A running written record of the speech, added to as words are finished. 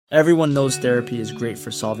Everyone knows therapy is great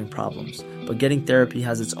for solving problems, but getting therapy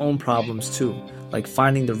has its own problems too, like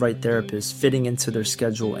finding the right therapist, fitting into their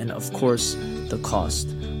schedule, and of course, the cost.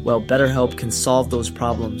 Well, BetterHelp can solve those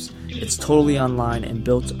problems. It's totally online and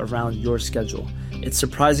built around your schedule. It's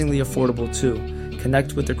surprisingly affordable too.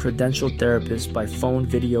 Connect with a credentialed therapist by phone,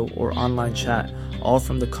 video, or online chat, all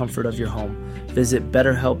from the comfort of your home. Visit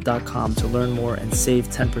BetterHelp.com to learn more and save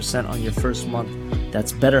 10% on your first month.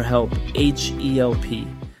 That's BetterHelp, H-E-L-P.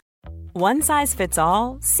 One size fits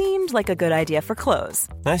all seemed like a good idea for clothes.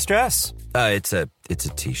 Nice dress. It's a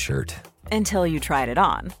t-shirt. Until you tried it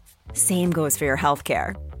on. Same goes for your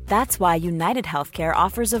healthcare. That's why United Healthcare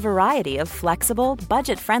offers a variety of flexible,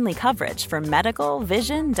 budget-friendly coverage for medical,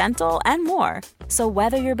 vision, dental, and more. So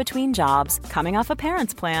whether you're between jobs, coming off a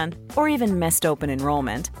parent's plan, or even missed open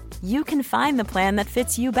enrollment, you can find the plan that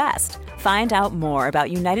fits you best. Find out more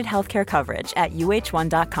about United Healthcare coverage at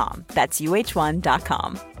uh1.com. That's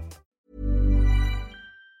uh1.com.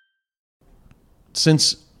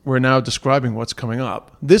 Since we're now describing what's coming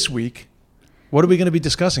up this week, what are we going to be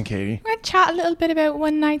discussing, Katie? We're going to chat a little bit about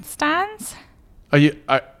one night stands. Are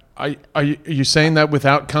you saying that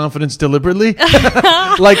without confidence deliberately?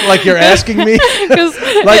 like you're asking me?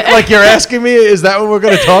 like you're asking me? Is that what we're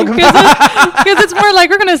going to talk about? Because it's more like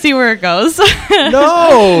we're going to see where it goes.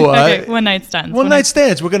 No. Okay, one night stands. One night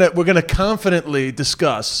stands. We're gonna confidently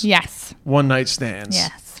discuss. Yes. One night stands.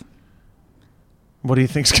 Yes. What do you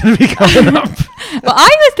think's going to be coming up? Well, I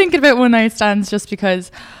was thinking about one night stands just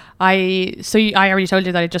because I already told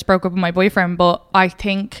you that I just broke up with my boyfriend, but I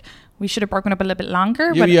think we should have broken up a little bit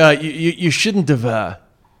longer. You shouldn't have.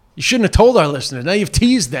 You shouldn't have told our listeners. Now you've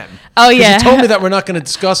teased them. Oh yeah. You told me that we're not going to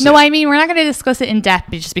discuss it. No, I mean we're not going to discuss it in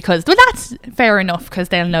depth just because. Well, that's fair enough because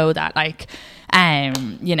they'll know that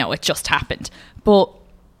it just happened. But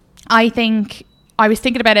I think I was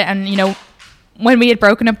thinking about it, and when we had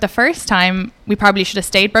broken up the first time, we probably should have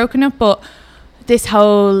stayed broken up. But this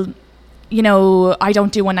whole, I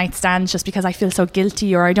don't do one night stands just because I feel so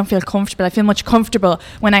guilty or I don't feel comfortable. I feel much comfortable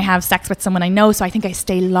when I have sex with someone I know. So I think I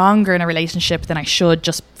stay longer in a relationship than I should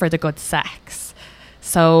just for the good sex.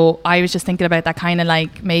 So I was just thinking about that kind of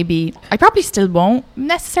like maybe I probably still won't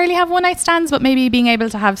necessarily have one night stands, but maybe being able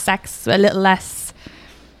to have sex a little less,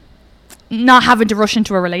 not having to rush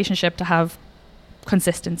into a relationship to have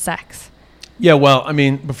consistent sex. Yeah, well, I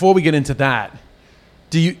mean, before we get into that,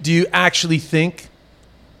 do you actually think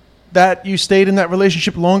that you stayed in that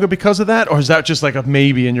relationship longer because of that? Or is that just like a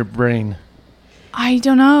maybe in your brain? I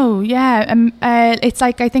don't know. Yeah. It's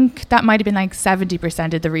like, I think that might have been like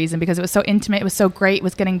 70% of the reason because it was so intimate. It was so great. It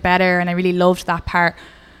was getting better. And I really loved that part.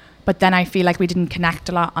 But then I feel like we didn't connect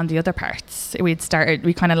a lot on the other parts. We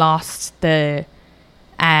kind of lost the,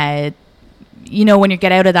 when you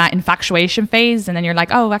get out of that infatuation phase and then you're like,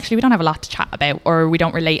 oh, actually we don't have a lot to chat about or we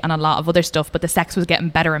don't relate on a lot of other stuff, but the sex was getting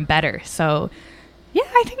better and better. So yeah,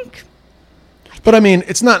 I think. But I mean,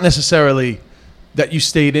 it's not necessarily that you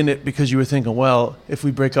stayed in it because you were thinking, well, if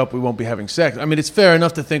we break up, we won't be having sex. I mean, it's fair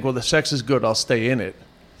enough to think, well, the sex is good, I'll stay in it.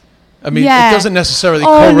 I mean, It doesn't necessarily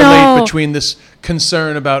correlate between this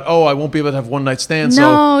concern about, I won't be able to have one night stands.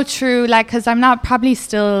 No, true. Like, because I'm not probably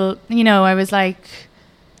still, I was like,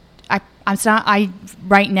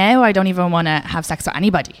 right now, I don't even want to have sex with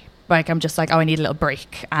anybody. Like, I'm just like, I need a little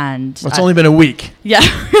break. And it's only been a week. Yeah.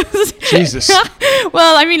 Jesus.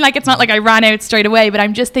 Well, I mean, like, it's not like I ran out straight away, but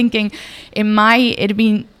I'm just thinking it'd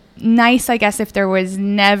be nice, I guess, if there was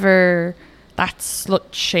never that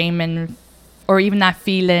slut shaming or even that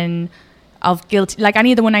feeling of guilt. Like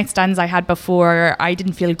any of the one night stands I had before, I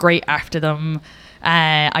didn't feel great after them.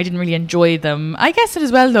 I didn't really enjoy them. I guess it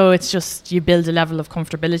as well, though, it's just you build a level of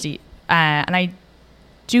comfortability. And I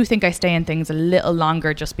do think I stay in things a little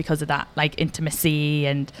longer just because of that, like intimacy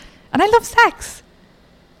and I love sex.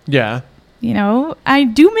 Yeah. I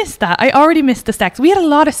do miss that. I already miss the sex. We had a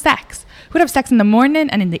lot of sex. We'd have sex in the morning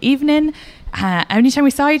and in the evening. Anytime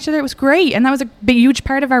we saw each other, it was great. And that was a big, huge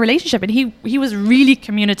part of our relationship. And he was really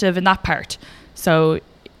communicative in that part. So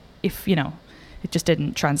if, it just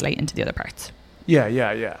didn't translate into the other parts.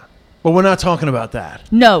 Yeah. But we're not talking about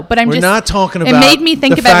that. No, but we're not talking about. It made me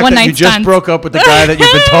think about one night stands. You just broke up with the guy that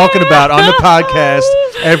you've been talking about on the podcast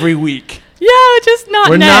every week. Yeah, just not.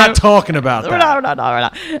 We're now. not talking about that. We're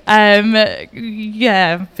not.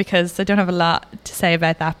 Yeah, because I don't have a lot to say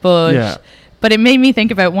about that, but it made me think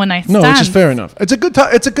about one night stands. No, which is fair enough. It's a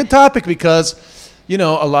good topic because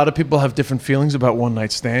a lot of people have different feelings about one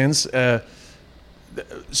night stands.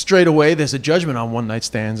 Straight away, there's a judgment on one night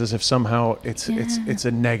stands as if somehow it's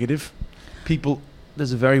a negative.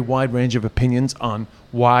 There's a very wide range of opinions on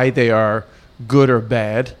why they are good or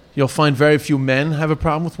bad. You'll find very few men have a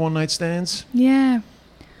problem with one night stands. Yeah.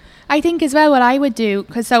 I think as well what I would do,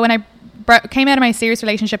 because so when I came out of my serious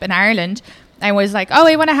relationship in Ireland, I was like, oh,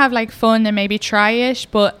 I want to have like fun and maybe try it.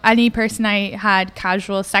 But any person I had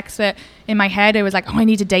casual sex with, in my head, I was like, oh, I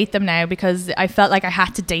need to date them now, because I felt like I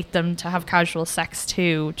had to date them to have casual sex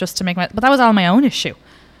too, just to make but that was all my own issue.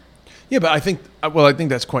 Yeah, but I think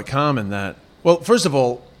that's quite common that, well, first of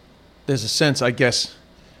all, there's a sense, I guess,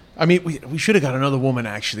 I mean, we should have got another woman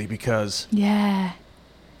actually, because Yeah.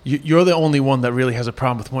 you're the only one that really has a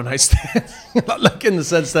problem with one night stands. Like in the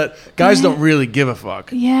sense that guys don't really give a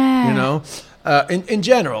fuck. Yeah. You know? In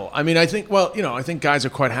general, I mean, I think guys are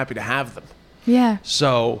quite happy to have them. Yeah.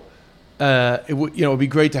 So, it would be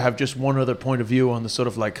great to have just one other point of view on the sort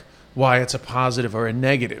of like why it's a positive or a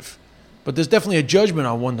negative. But there's definitely a judgment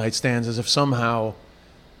on one night stands as if somehow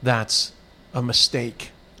that's a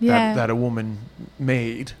mistake that a woman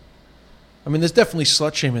made. I mean, there's definitely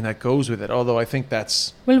slut shaming that goes with it. Although I think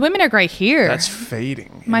well, women are great here. That's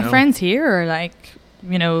fading. My friends here are like,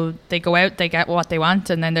 they go out, they get what they want,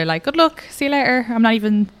 and then they're like, good luck, see you later. I'm not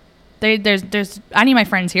even, there's any of my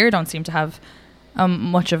friends here don't seem to have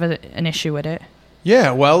much of an issue with it.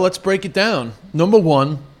 Yeah, well, let's break it down. Number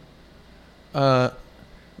one, I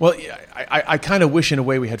kind of wish in a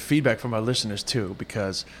way we had feedback from our listeners too,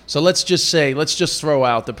 because, so let's just throw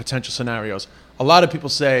out the potential scenarios. A lot of people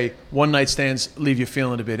say one night stands leave you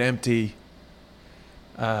feeling a bit empty.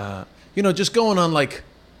 Just going on like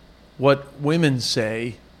what women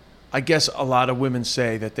say, I guess a lot of women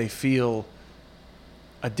say that they feel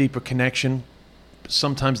a deeper connection.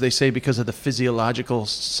 Sometimes they say because of the physiological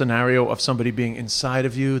scenario of somebody being inside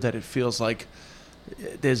of you, that it feels like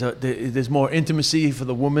there's more intimacy for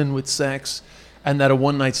the woman with sex, and that a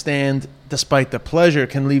one night stand, despite the pleasure,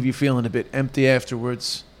 can leave you feeling a bit empty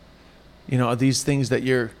afterwards. Are these things that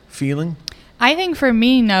you're feeling? I think for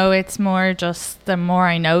me, no, it's more just the more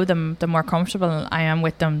I know them, the more comfortable I am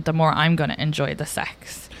with them, the more I'm going to enjoy the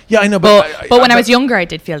sex. Yeah, I know, but when I was younger, I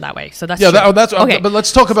did feel that way. So that's that's okay. But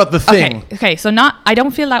let's talk about the thing. Okay. So I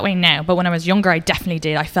don't feel that way now, but when I was younger, I definitely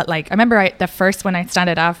did. I felt like, I remember the first one night stand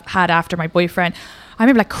I had after my boyfriend, I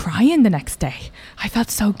remember like crying the next day. I felt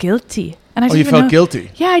so guilty. And I you felt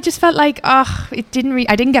guilty? Yeah, I just felt like, I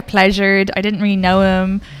didn't get pleasured. I didn't really know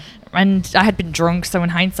him. And I had been drunk, so in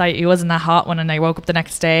hindsight, he wasn't that hot when I woke up the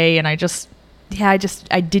next day, and I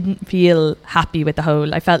didn't feel happy with the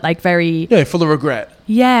whole. I felt like full of regret.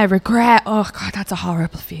 Yeah, regret. Oh God, that's a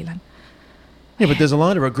horrible feeling. Yeah, but there's a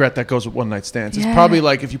lot of regret that goes with one night stands. It's probably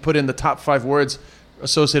like if you put in the top 5 words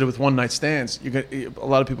associated with one night stands, a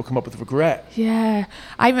lot of people come up with regret. Yeah,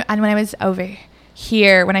 and when I was over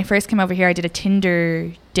here, when I first came over here, I did a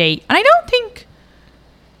Tinder date, and I don't think.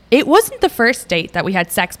 It wasn't the first date that we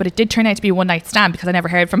had sex, but it did turn out to be a one-night stand because I never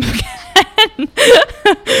heard from him again.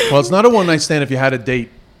 Well, it's not a one-night stand if you had a date.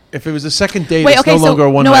 If it was a second date, it's no longer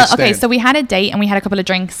a one-night stand. Okay, so we had a date and we had a couple of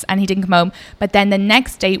drinks and he didn't come home. But then the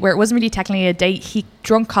next date, where it wasn't really technically a date, he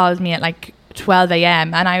drunk called me at like 12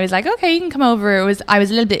 a.m. And I was like, okay, you can come over. I was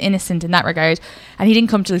a little bit innocent in that regard. And he didn't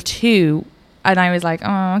come till 2. And I was like,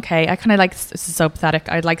 oh, okay. I kind of like, this is so pathetic.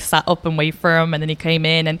 I like sat up and wait for him. And then he came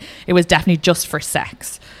in and it was definitely just for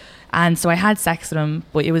sex. And so I had sex with him,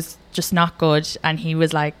 but it was just not good. And he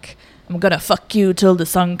was like, I'm going to fuck you till the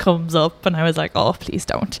sun comes up. And I was like, oh, please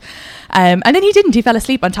don't. And then he didn't. He fell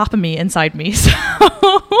asleep on top of me, inside me. So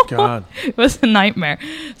God. It was a nightmare.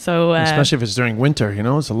 So especially if it's during winter,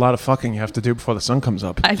 it's a lot of fucking you have to do before the sun comes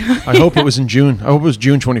up. I know. I hope it was in June. I hope it was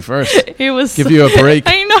June 21st. It was. Give you a break.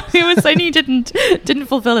 I know. It was, and he didn't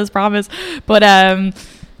fulfill his promise. But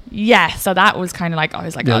yeah, so that was kind of like, I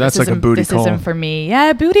was like, that's like a booty call. This isn't for me.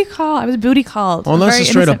 Yeah, booty call. I was booty called. Oh, that's a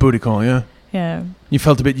straight up booty call, yeah. Yeah. You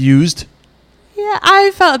felt a bit used? Yeah,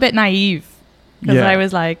 I felt a bit naive. Because I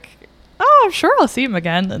was like, oh, I'm sure I'll see him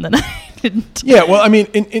again. And then I didn't. Yeah, well, I mean,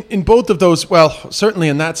 in both of those, well, certainly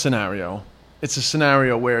in that scenario, it's a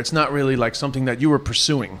scenario where it's not really like something that you were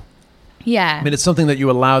pursuing. Yeah. I mean, it's something that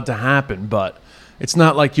you allowed to happen, but it's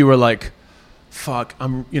not like you were like, fuck,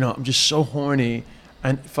 I'm just so horny.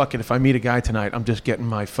 And fuck it, if I meet a guy tonight, I'm just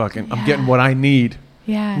getting I'm getting what I need.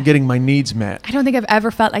 Yeah. I'm getting my needs met. I don't think I've ever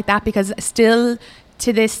felt like that, because still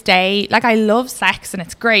to this day, like, I love sex and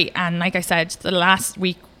it's great. And like I said, the last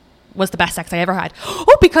week was the best sex I ever had.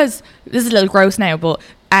 Oh, because this is a little gross now, but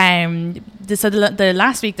the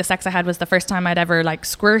last week, the sex I had was the first time I'd ever like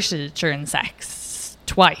squirted during sex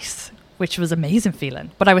twice, which was amazing feeling.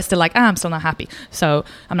 But I was still like, I'm still not happy. So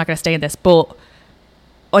I'm not going to stay in this. But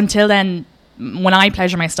until then, when I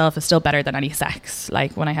pleasure myself, is still better than any sex,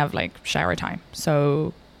 like when I have like shower time.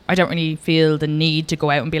 So I don't really feel the need to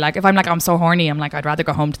go out and be like, if I'm like, I'm so horny, I'm like, I'd rather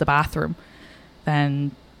go home to the bathroom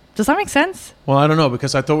than Does that make sense? Well, I don't know,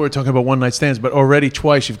 because I thought we were talking about one night stands, but already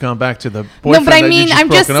twice you've gone back to the boyfriend. No, but I that you mean, just I'm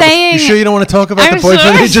just broken up with. saying. You sure you don't want to talk about I'm the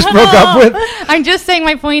boyfriend that you just broke up with? I'm just saying,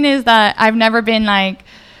 my point is that I've never been like,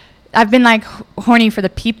 I've been like horny for the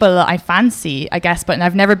people I fancy, I guess, but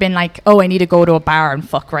I've never been like, oh, I need to go to a bar and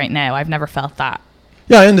fuck right now. I've never felt that.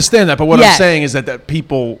 Yeah, I understand that, but what Yeah. I'm saying is that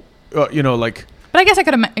people, like. But I guess I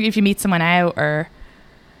could have, if you meet someone out or,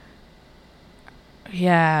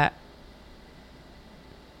 yeah.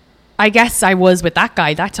 I guess I was with that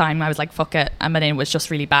guy that time. I was like, fuck it. And then it was just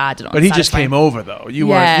really bad. But he just came over, though. You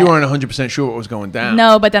weren't 100% sure what was going down.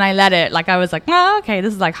 No, but then I let it. Like, I was like, oh, okay,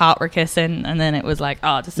 this is like hot, we're kissing. And then it was like,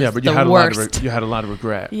 oh, this is but the worst. you had a lot of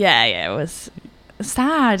regret. Yeah, it was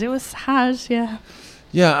sad. It was sad, yeah.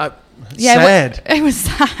 Yeah, Yeah, sad. It was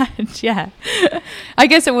sad, yeah. I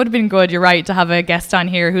guess it would have been good, you're right, to have a guest on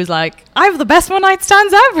here who's like, I have the best one night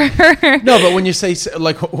stands ever. No, but when you say,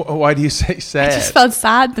 like, why do you say sad? I just felt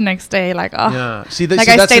sad the next day, like, oh. Yeah.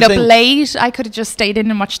 I stayed up late. I could have just stayed in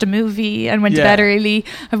and watched a movie and went to bed early.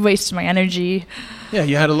 I've wasted my energy. Yeah,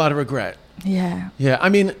 you had a lot of regret. Yeah. Yeah, I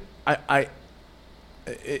mean,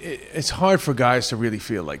 it's hard for guys to really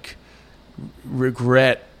feel like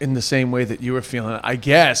regret in the same way that you were feeling, I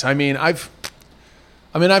guess. I mean, I've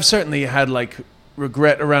certainly had like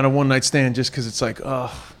regret around a one night stand, just because it's like,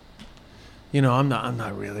 oh, I'm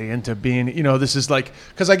not really into being, this is like,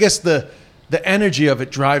 because I guess the energy of it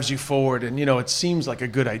drives you forward, and it seems like a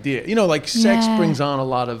good idea. Like sex brings on a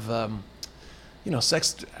lot of,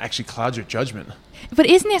 sex actually clouds your judgment. But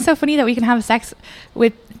isn't it so funny that we can have sex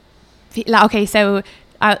with, okay, so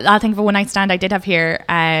I'll think of a one night stand I did have here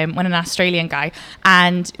when an Australian guy,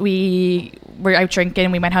 and we were out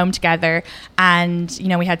drinking, we went home together, and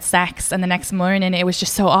we had sex, and the next morning it was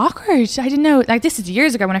just so awkward. I didn't know, like, this is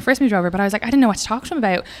years ago when I first moved over, but I was like, I didn't know what to talk to him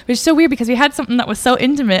about. It was so weird because we had something that was so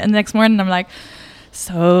intimate, and the next morning I'm like,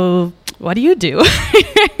 so what do you do?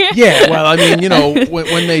 Yeah, well, I mean,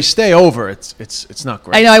 when they stay over, it's not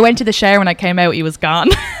great. I know, I went to the shower, when I came out he was gone.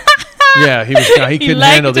 Yeah, he couldn't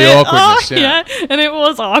handle the awkwardness. Yeah, and it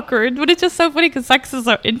was awkward, but it's just so funny because sex is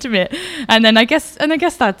so intimate. And then I guess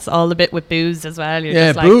that's all a bit with booze as well.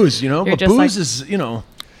 You're booze, but booze is,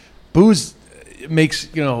 booze makes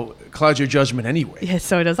clouds your judgment anyway. Yeah,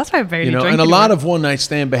 so it does. That's why I barely drink. And a lot of one night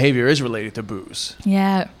stand behavior is related to booze.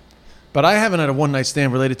 Yeah. But I haven't had a one night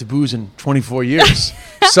stand related to booze in 24 years,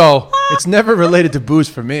 so it's never related to booze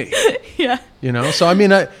for me. Yeah. So I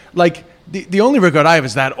mean, The only regret I have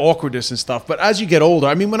is that awkwardness and stuff. But as you get older,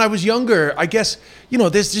 I mean, when I was younger, I guess,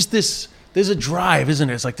 there's just there's a drive, isn't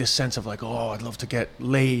it? It's like this sense of like, oh, I'd love to get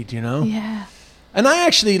laid, Yeah. And I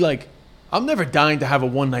actually, I'm never dying to have a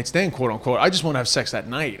one night stand, quote unquote. I just want to have sex that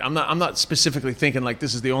night. I'm not specifically thinking like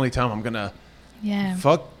this is the only time I'm going to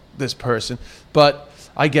fuck this person. But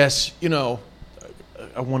I guess,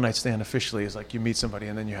 a one night stand officially is like you meet somebody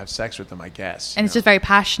and then you have sex with them, I guess. And it's just very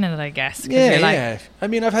passionate, I guess. Yeah, yeah. I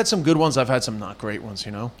mean, I've had some good ones. I've had some not great ones,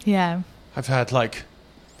 Yeah. I've had I'd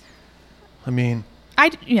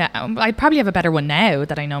probably have a better one now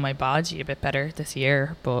that I know my body a bit better this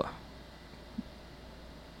year, but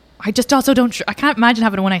I just also I can't imagine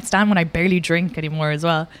having a one night stand when I barely drink anymore as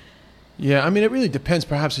well. Yeah, I mean, it really depends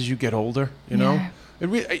perhaps as you get older, Yeah.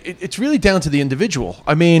 It's really down to the individual.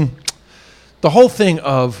 I mean, the whole thing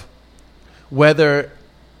of whether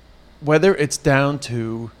it's down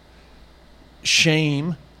to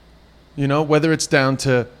shame, whether it's down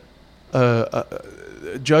to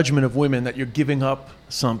judgment of women that you're giving up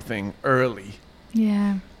something early,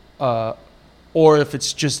 or if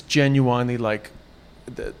it's just genuinely like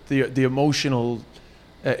the emotional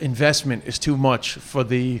investment is too much for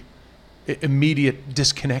the immediate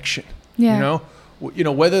disconnection,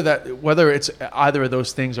 whether it's either of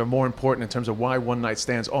those things are more important in terms of why one night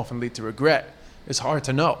stands often lead to regret is hard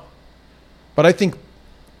to know. But I think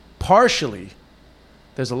partially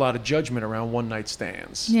there's a lot of judgment around one night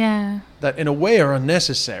stands. Yeah. That in a way are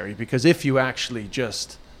unnecessary, because if you actually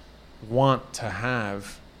just want to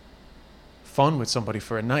have fun with somebody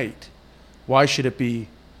for a night, why should it be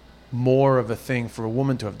more of a thing for a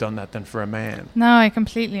woman to have done that than for a man? No, I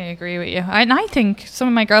completely agree with you. And I think some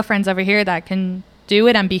of my girlfriends over here that can do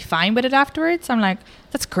it and be fine with it afterwards, I'm like,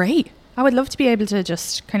 that's great. I would love to be able to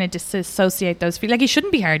just kind of disassociate those feelings. Like, you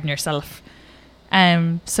shouldn't be hard on yourself.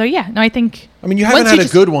 So yeah, no, I think. I mean, you haven't had a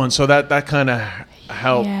good one, so that kind of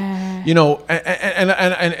helped. Yeah.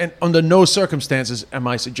 And under no circumstances am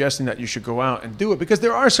I suggesting that you should go out and do it, because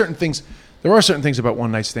there are certain things about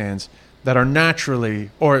one night stands that are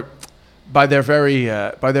naturally, or by their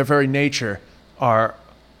very nature, are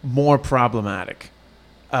more problematic.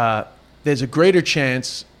 There's a greater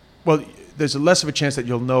chance. Well, there's a less of a chance that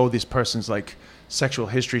you'll know this person's like sexual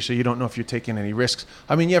history, so you don't know if you're taking any risks.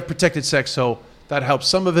 I mean, you have protected sex, so that helps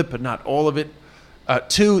some of it, but not all of it.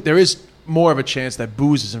 2, there is more of a chance that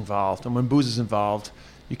booze is involved. And when booze is involved,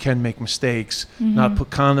 you can make mistakes, not put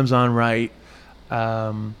condoms on right.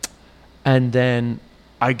 And then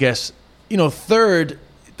I guess, 3rd,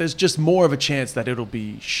 there's just more of a chance that it'll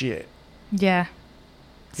be shit. Yeah.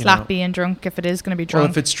 You know? Slappy and drunk if it is going to be drunk.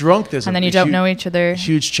 Well, if it's drunk, there's and then you don't know each other.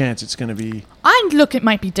 Huge chance it's going to be. And look, it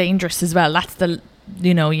might be dangerous as well. That's the,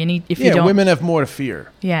 you need, if you don't. Women have more to fear.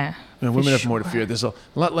 Yeah. Women have more to fear. There's a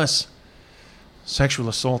lot less sexual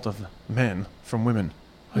assault of men from women.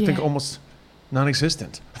 I think almost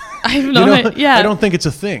non-existent. I don't know. I don't think it's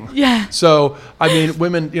a thing. Yeah. So I mean,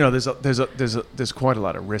 women. There's quite a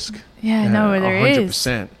lot of risk. Yeah. No, there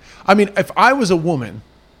 100%. I mean, if I was a woman,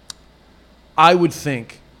 I would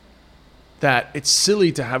think that it's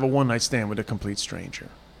silly to have a one-night stand with a complete stranger.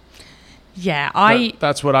 Yeah,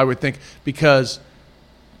 that's what I would think, because,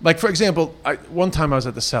 like, for example, one time I was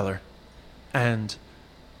at the Cellar, and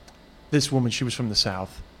this woman, she was from the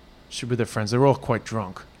South. She was with her friends. They were all quite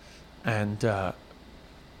drunk, and I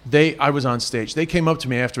was on stage. They came up to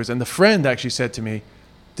me afterwards, and the friend actually said to me,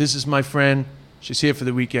 "This is my friend. She's here for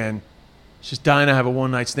the weekend. She's dying to have a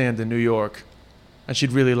one-night stand in New York, and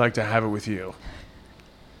she'd really like to have it with you."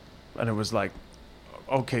 And it was like,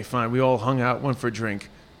 okay, fine. We all hung out, went for a drink.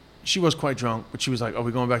 She was quite drunk, but she was like, "Are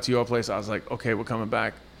we going back to your place?" I was like, "Okay, we're coming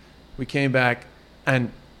back." We came back,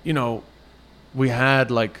 and we had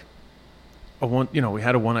like we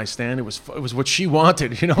had a one-night stand. It was what she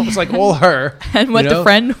wanted. It was like all her. And what the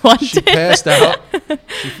friend wanted. She passed out.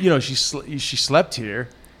 She slept here,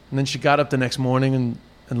 and then she got up the next morning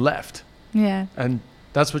and left. Yeah. And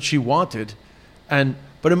that's what she wanted,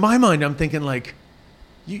 but in my mind, I'm thinking like,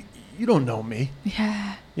 you don't know me.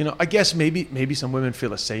 Yeah. I guess maybe some women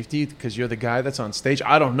feel a safety because you're the guy that's on stage.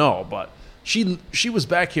 I don't know, but she was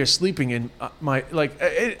back here sleeping in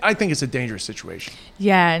I think it's a dangerous situation.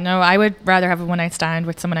 Yeah, no, I would rather have a one-night stand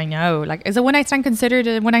with someone I know. Like, is a one-night stand considered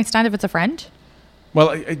a one-night stand if it's a friend? Well,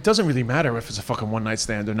 it doesn't really matter if it's a fucking one-night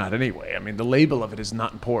stand or not anyway. I mean, the label of it is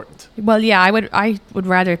not important. Well, yeah, I would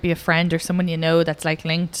rather it be a friend or someone that's like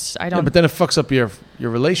linked. I don't. Yeah, but then it fucks up your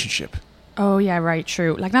relationship. Oh yeah, right,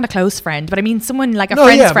 true. Like not a close friend, but I mean someone like a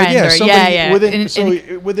friend's friend. Yeah,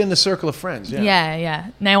 within the circle of friends. Yeah. Yeah.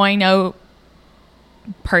 Now I know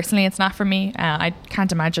personally it's not for me. I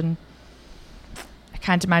can't imagine.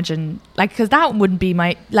 Like, because that wouldn't be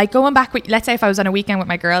my, like, going back with, let's say if I was on a weekend with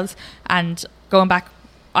my girls and going back,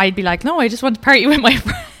 I'd be like, no, I just want to party with my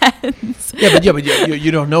friends. Yeah, but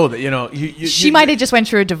you don't know that, she might have just went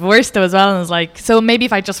through a divorce though as well, and was like, so maybe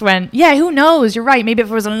if I just went, yeah, who knows, you're right, maybe if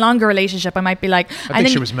it was a longer relationship I might be like, I think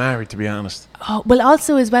she was married, to be honest. Oh, well,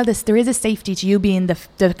 also as well, there is a safety to you being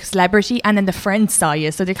the celebrity, and then the friends saw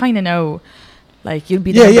you, so they kind of know, like, you'll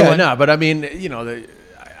be the number one. No, but I mean,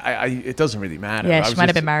 it doesn't really matter. Yeah, she might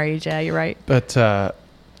have been married. Yeah, you're right. But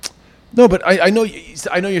no, but I know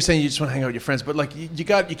you're saying you just want to hang out with your friends, but like you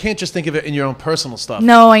can't just think of it in your own personal stuff.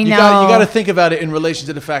 No, I know. You got to think about it in relation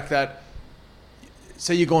to the fact that,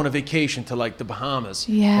 say you go on a vacation to like the Bahamas,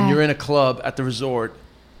 and you're in a club at the resort,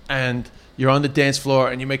 and you're on the dance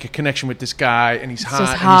floor, and you make a connection with this guy, and he's hot, and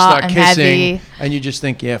you start kissing, heavy. And you just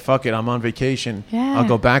think, yeah, fuck it, I'm on vacation. Yeah. I'll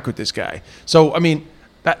go back with this guy. So I mean,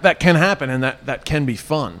 that can happen, and that can be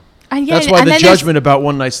fun. And that's why the judgment about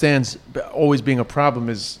one night stands always being a problem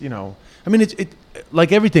is, I mean, it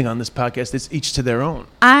like everything on this podcast, it's each to their own.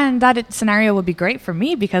 And that scenario would be great for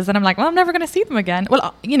me, because then I'm like, well, I'm never going to see them again.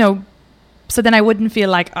 Well, so then I wouldn't feel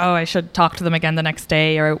like, oh, I should talk to them again the next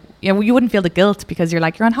day, or you wouldn't feel the guilt because you're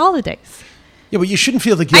like, you're on holidays. Yeah, but you shouldn't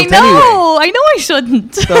feel the guilt anyway. I know I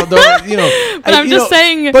shouldn't. But I'm just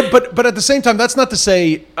saying. But at the same time, that's not to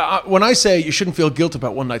say, when I say you shouldn't feel guilt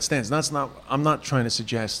about one night stands, I'm not trying to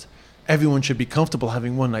suggest everyone should be comfortable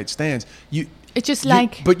having one night stands. It's just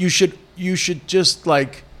but you should just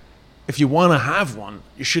like, if you want to have one,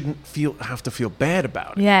 you shouldn't have to feel bad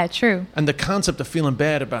about it. Yeah, true. And the concept of feeling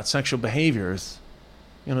bad about sexual behavior is,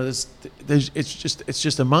 it's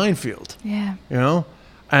just a minefield. Yeah.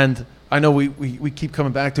 And I know we keep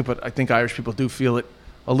coming back to it, but I think Irish people do feel it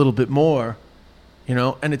a little bit more,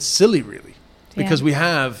 and it's silly really, because we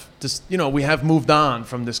have this, we have moved on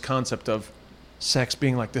from this concept of sex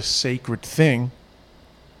being like this sacred thing.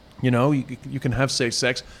 You can have safe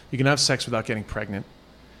sex. You can have sex without getting pregnant.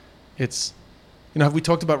 It's, have we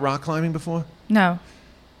talked about rock climbing before? No.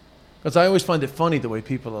 Because I always find it funny the way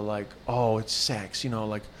people are like, oh, it's sex,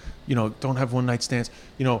 don't have one night stands.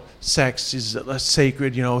 Sex is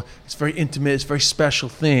sacred, it's very intimate, it's a very special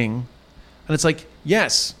thing. And it's like,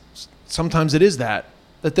 yes, sometimes it is that.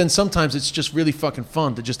 that then sometimes it's just really fucking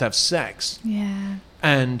fun to just have sex. Yeah.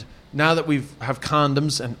 And now that we have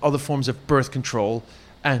condoms and other forms of birth control,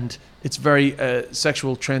 and it's very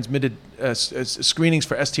sexual transmitted screenings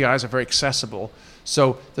for STIs are very accessible.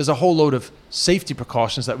 So there's a whole load of safety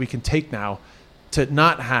precautions that we can take now to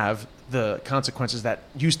not have the consequences that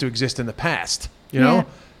used to exist in the past, you know? Yeah.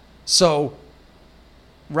 So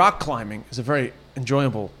rock climbing is a very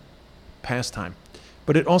enjoyable pastime,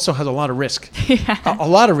 but it also has a lot of risk. A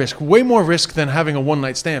lot of risk, way more risk than having a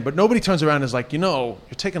one-night stand. But nobody turns around and is like, you're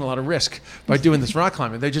taking a lot of risk by doing this rock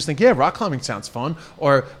climbing. They just think, yeah, rock climbing sounds fun,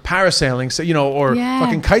 or parasailing, or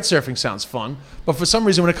fucking kite surfing sounds fun. But for some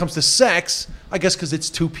reason, when it comes to sex, I guess because it's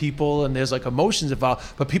two people and there's like emotions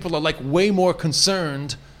involved, but people are like way more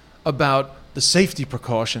concerned about the safety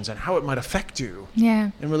precautions and how it might affect you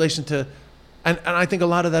in relation to, and I think a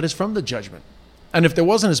lot of that is from the judgment. And if there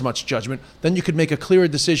wasn't as much judgment, then you could make a clearer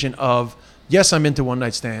decision of, yes, I'm into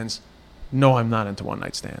one-night stands. No, I'm not into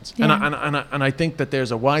one-night stands. Yeah. And I think that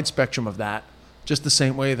there's a wide spectrum of that, just the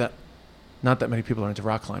same way that not that many people are into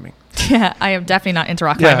rock climbing. Yeah, I am definitely not into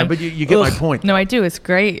rock climbing. Yeah, but you get my point. No, I do. It's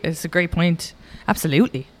great. It's a great point.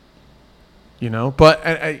 Absolutely. But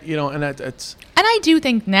and it's. And I do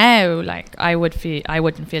think now, like, I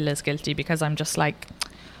wouldn't feel as guilty because I'm just like,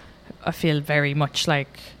 I feel very much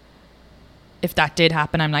like, if that did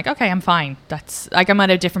happen, I'm like, okay, I'm fine. That's like, I'm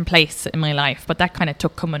at a different place in my life, but that kind of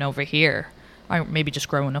took coming over here, or maybe just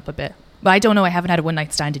growing up a bit. But I don't know. I haven't had a one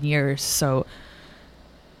night stand in years, so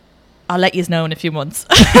I'll let you know in a few months.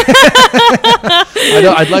 I'd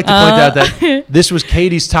like to point out that this was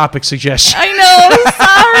Katie's topic suggestion. I know.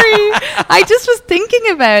 Sorry. I just was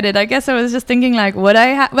thinking about it. I guess I was just thinking like,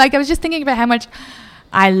 I was just thinking about how much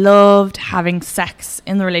I loved having sex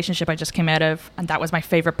in the relationship I just came out of, and that was my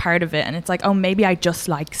favorite part of it. And it's like, oh, maybe I just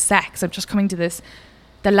like sex. I'm just coming to this.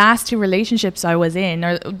 The last two relationships I was in,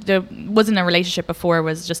 or there wasn't a relationship before,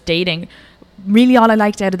 was just dating. Really, all I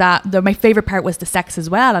liked out of that, my favorite part was the sex as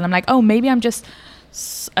well. And I'm like, oh, maybe I'm just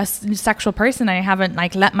a sexual person. I haven't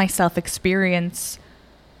like let myself experience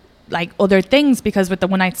like other things, because with the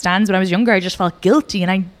one night stands when I was younger, I just felt guilty,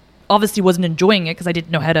 and I obviously wasn't enjoying it because I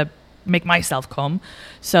didn't know how to make myself come.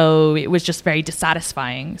 So it was just very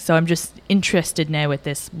dissatisfying. So I'm just interested now with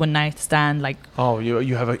this one night stand. Like, oh,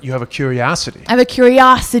 you have a curiosity. I have a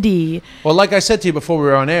curiosity. Well, like I said to you before we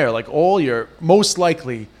were on air, like most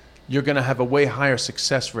likely you're going to have a way higher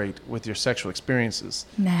success rate with your sexual experiences,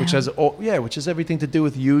 which has everything to do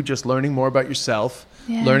with you just learning more about yourself,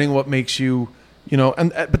 learning what makes you,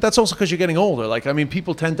 but that's also because you're getting older. Like, I mean,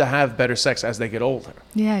 people tend to have better sex as they get older.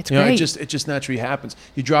 Yeah, it's great. It just naturally happens.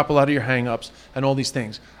 You drop a lot of your hang-ups and all these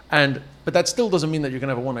things. But that still doesn't mean that you're going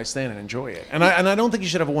to have a one-night stand and enjoy it. And I don't think you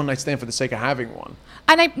should have a one-night stand for the sake of having one.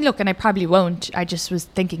 And I probably won't. I just was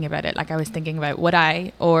thinking about it. Like, I was thinking about would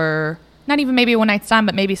I, or not even maybe a one-night stand,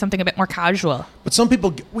 but maybe something a bit more casual. But some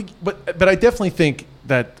people, but I definitely think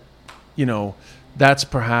that, that's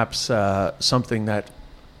perhaps something that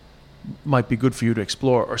might be good for you to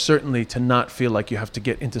explore, or certainly to not feel like you have to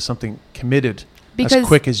get into something committed as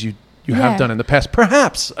quick as you have done in the past.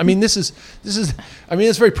 Perhaps. I mean, this is. I mean,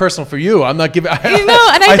 it's very personal for you. I'm not giving.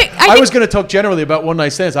 I was going to talk generally about one night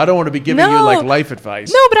stands. I don't want to be giving you like life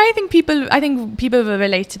advice. No, but I think people will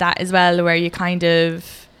relate to that as well, where you kind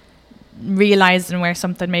of realize where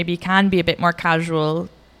something maybe can be a bit more casual.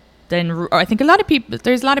 I think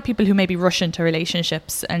there's a lot of people who maybe rush into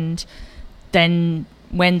relationships, and then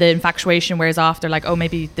when the infatuation wears off, they're like, oh,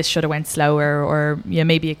 maybe this should have went slower, or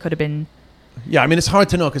maybe it could have been. Yeah, I mean, it's hard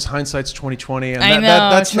to know because hindsight's 20/20, and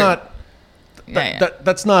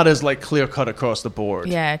that's not as like clear cut across the board.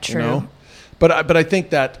 Yeah, true. But I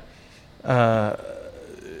think that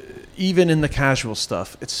even in the casual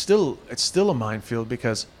stuff, it's still a minefield,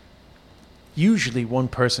 because usually one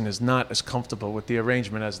person is not as comfortable with the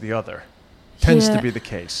arrangement as the other. Tends to be the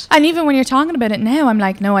case. And even when you're talking about it now, I'm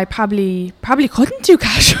like, no, I probably couldn't do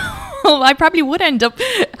casual. I probably would end up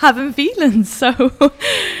having feelings. So, but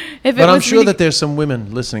I'm sure that there's some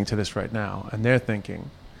women listening to this right now, and they're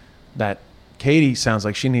thinking that Katie sounds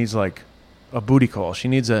like she needs like a booty call. She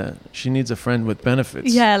needs a friend with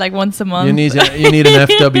benefits. Yeah, like once a month. You need an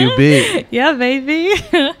FWB. Yeah, baby.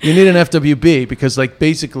 You need an FWB because, like,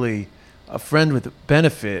 basically, a friend with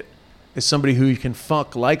benefit is somebody who you can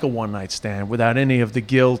fuck like a one-night stand without any of the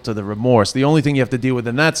guilt or the remorse. The only thing you have to deal with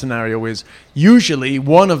in that scenario is usually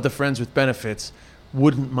one of the friends with benefits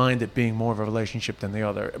wouldn't mind it being more of a relationship than the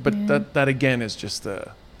other. But that again is just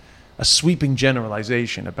a sweeping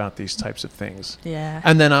generalization about these types of things. Yeah.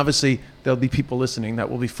 And then obviously there'll be people listening that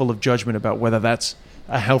will be full of judgment about whether that's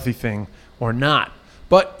a healthy thing or not.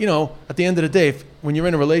 But, at the end of the day, when you're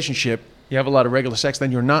in a relationship, you have a lot of regular sex,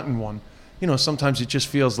 then you're not in one. You know, sometimes it just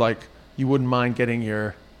feels like you wouldn't mind getting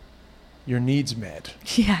your needs met.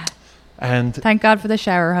 Yeah. And thank God for the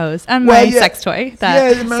shower hose and my sex toy.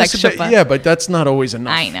 Sex shopper. Yeah, but that's not always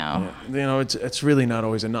enough. I know. You know, it's really not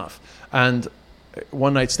always enough. And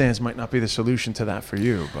one night stands might not be the solution to that for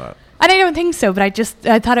you, but. And I don't think so. But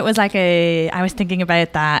I thought it was like I was thinking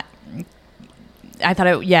about that. I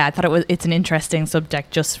thought it's an interesting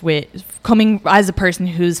subject, just with coming as a person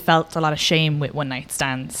who's felt a lot of shame with one night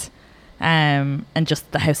stands, and just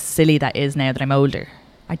how silly that is now that I'm older.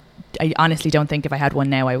 I honestly don't think if I had one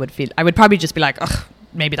now I would probably just be like, ugh,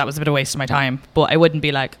 maybe that was a bit of a waste of my time, but I wouldn't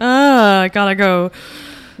be like, I gotta go.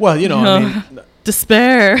 Well, you know, I mean,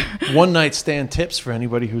 despair. One night stand tips for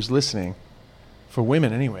anybody who's listening, for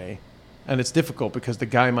women anyway, and it's difficult because the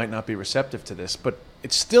guy might not be receptive to this, but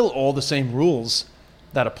it's still all the same rules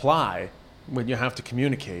that apply when you have to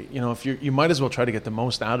communicate. You know, if you might as well try to get the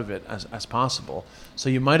most out of it as possible. So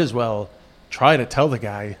you might as well try to tell the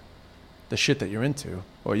guy the shit that you're into,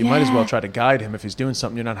 or you might as well try to guide him if he's doing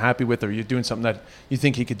something you're not happy with, or you're doing something that you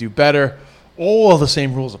think he could do better. All the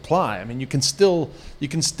same rules apply. I mean, you can still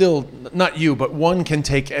not you, but one can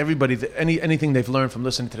take everybody anything they've learned from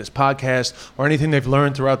listening to this podcast, or anything they've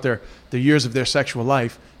learned throughout their years of their sexual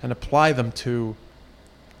life, and apply them to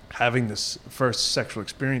having this first sexual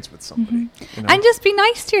experience with somebody. You know? And just be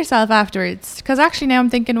nice to yourself afterwards, because actually now I'm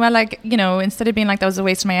thinking, well, like, you know, instead of being like that was a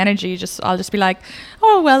waste of my energy, I'll just be like,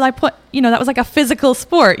 oh well, I put, you know, that was like a physical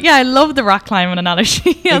sport. Yeah, I love the rock climbing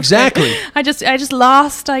analogy. Exactly. I just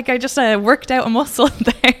lost, like, I just worked out a muscle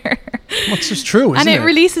there. Well, it's just true, isn't and it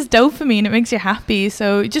releases dopamine. It makes you happy.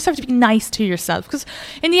 So you just have to be nice to yourself, because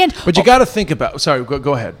in the end. But you got to think about. Sorry,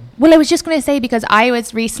 go ahead. Well, I was just going to say, because I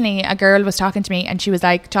was recently, a girl was talking to me, and she was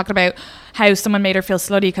like talking about how someone made her feel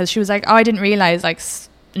slutty, because she was like, oh, I didn't realize, like,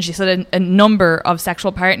 and she said a number of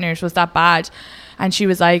sexual partners was that bad. And she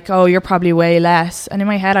was like, oh, you're probably way less. And in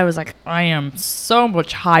my head, I was like, I am so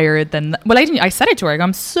much higher than that. Well, I said it to her.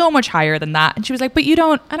 I'm so much higher than that. And she was like, but you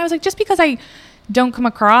don't. And I was like, just because I don't come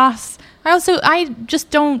across, I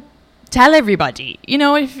just don't tell everybody, you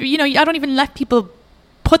know, if, you know, I don't even let people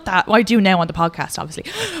put that. Well, I do now on the podcast, obviously.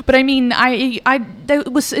 But I mean,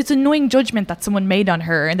 it's annoying judgment that someone made on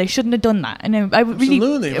her, and they shouldn't have done that. And I really,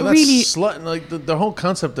 absolutely, well, really, slut, like the whole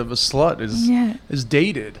concept of a slut is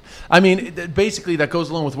dated. I mean, basically, that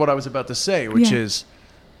goes along with what I was about to say, which is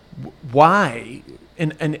why,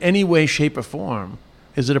 in any way, shape, or form,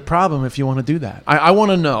 is it a problem if you want to do that? I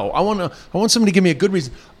want to know. I want somebody to give me a good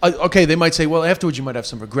reason. Okay, they might say, well, afterwards you might have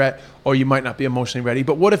some regret, or you might not be emotionally ready.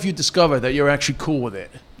 But what if you discover that you're actually cool with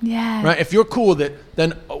it? Yeah. Right. If you're cool with it,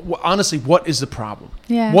 then honestly, what is the problem?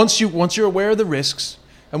 Yeah. Once you're aware of the risks,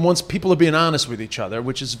 and once people are being honest with each other,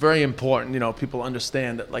 which is very important, you know, people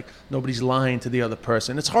understand that, like, nobody's lying to the other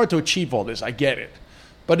person. It's hard to achieve all this. I get it.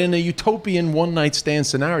 But in a utopian one night stand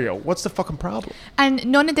scenario, what's the fucking problem? And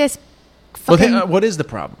none of this. Well, what is the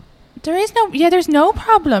problem? There's no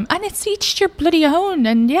problem, and it's each your bloody own,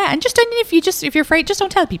 and just if you're afraid, just don't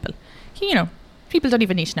tell people. You know, people don't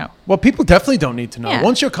even need to know. Well, people definitely don't need to know. Yeah.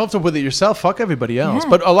 Once you're comfortable with it yourself, fuck everybody else. Yeah.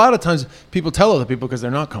 But a lot of times, people tell other people because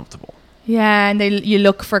they're not comfortable. Yeah, and you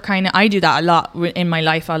look for I do that a lot in my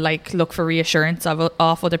life. I'll like look for reassurance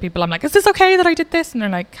off other people. I'm like, is this okay that I did this? And they're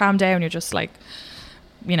like, calm down. You're just like,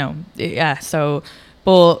 you know, yeah. So,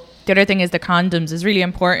 but the other thing is the condoms is really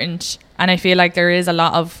important. And I feel like there is a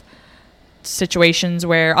lot of situations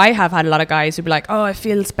where I have had a lot of guys who be like, oh, it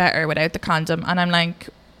feels better without the condom. And I'm like,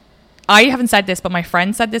 I haven't said this, but my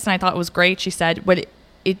friend said this and I thought it was great. She said, well,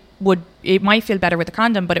 it might feel better with the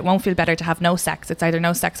condom, but it won't feel better to have no sex. It's either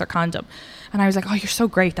no sex or condom. And I was like, oh, you're so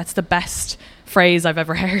great. That's the best phrase I've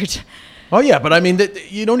ever heard. Oh, yeah. But I mean,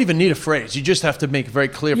 you don't even need a phrase. You just have to make it very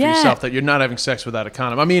clear for yourself that you're not having sex without a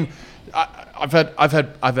condom. I mean, I've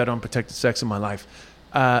had unprotected sex in my life.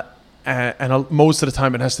 And most of the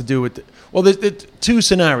time it has to do with, there's two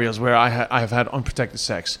scenarios where I have had unprotected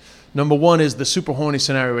sex. Number one is the super horny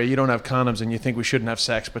scenario where you don't have condoms and you think we shouldn't have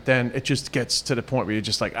sex, but then it just gets to the point where you're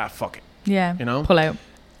just like, fuck it. Yeah. You know? Pull out.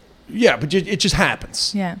 Yeah, but it just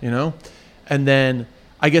happens. Yeah. You know? And then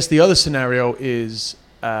I guess the other scenario is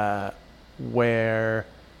where,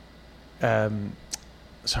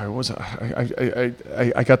 sorry, what was it?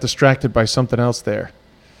 I got distracted by something else there.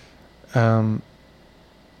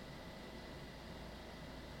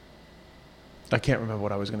 I can't remember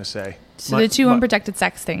what I was going to say. So the two unprotected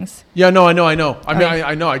sex things. Yeah, no, I know. I mean,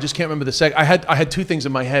 I know. I just can't remember the sex. I had two things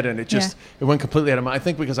in my head, and it went completely out of my. I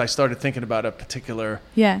think because I started thinking about a particular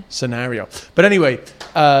scenario. But anyway,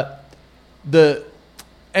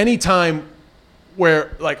 any time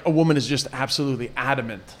where like a woman is just absolutely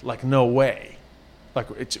adamant, like no way, like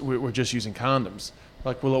we're just using condoms.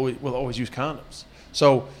 Like we'll always use condoms.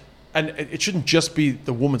 So, and it shouldn't just be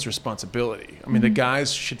the woman's responsibility. I mean, the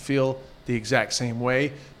guys should feel the exact same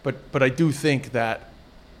way. But I do think that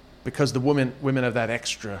because the women have that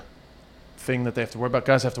extra thing that they have to worry about.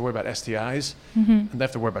 Guys have to worry about STIs, and they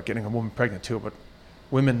have to worry about getting a woman pregnant too. But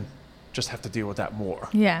women just have to deal with that more.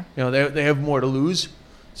 Yeah. You know, they have more to lose.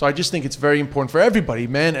 So I just think it's very important for everybody,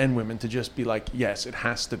 men and women, to just be like, yes, it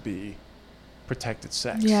has to be protected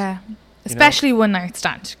sex. Yeah. Especially one night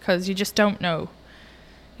stand, because you just don't know.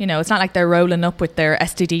 You know, it's not like they're rolling up with their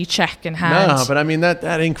STD check in hand. No, but I mean,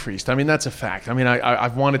 that increased. I mean, that's a fact. I mean,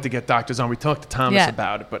 I've wanted to get doctors on. We talked to Thomas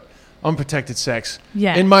about it, but unprotected sex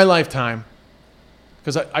in my lifetime,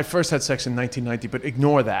 because I first had sex in 1990, but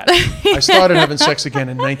ignore that. I started having sex again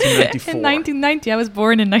in 1994. In 1990? I was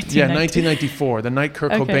born in 1990. Yeah, 1994. The night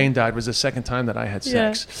Kurt Cobain died was the second time that I had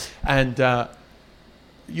sex. And,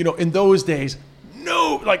 you know, in those days,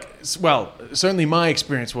 certainly my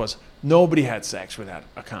experience was nobody had sex without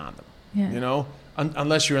a condom, you know,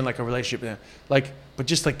 unless you're in like a relationship. But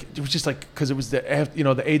just like, it was just like, because it was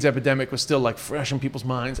the AIDS epidemic was still like fresh in people's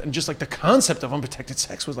minds. And just like the concept of unprotected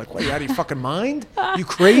sex was like, what, you out of your fucking mind? You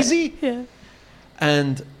crazy? Yeah.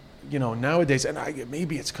 And, you know, nowadays, and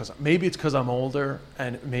maybe it's because I'm older,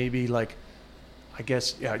 and maybe like, I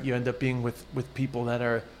guess, you end up being with people that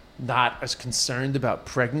are not as concerned about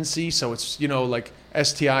pregnancy. So it's, you know, like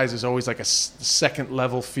STIs is always like a second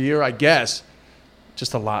level fear, I guess.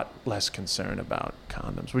 Just a lot less concern about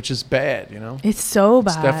condoms, which is bad, you know? It's so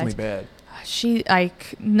bad. It's definitely bad.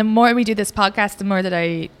 The more we do this podcast, the more that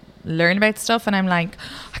I learn about stuff, and I'm like,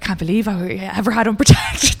 I can't believe I ever had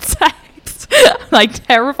unprotected sex. Like,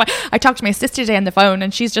 terrified. I talked to my sister today on the phone,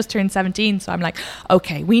 and she's just turned 17, so I'm like,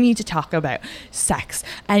 okay, we need to talk about sex,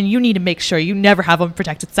 and you need to make sure you never have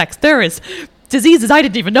unprotected sex. There is diseases I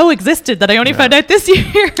didn't even know existed that I only found out this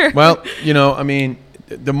year. Well, you know, I mean,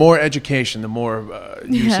 the more education, the more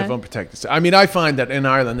use of unprotected sex. I mean, I find that in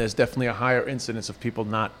Ireland, there's definitely a higher incidence of people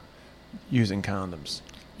not using condoms.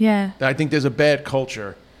 Yeah. I think there's a bad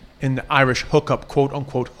culture in the Irish hookup, quote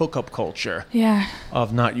unquote, hookup culture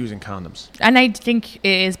of not using condoms. And I think it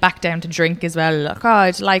is back down to drink as well.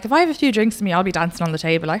 God, like if I have a few drinks in me, I'll be dancing on the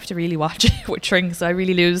table. I have to really watch it with drinks. I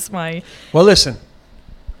really lose my... Well, listen,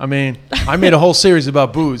 I mean, I made a whole series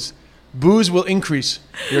about booze. Booze will increase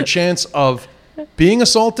your chance of being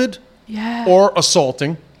assaulted or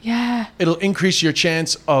assaulting. Yeah. It'll increase your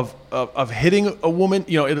chance of hitting a woman.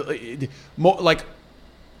 You know, more like,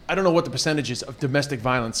 I don't know what the percentage is of domestic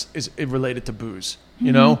violence is related to booze.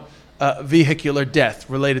 You know, vehicular death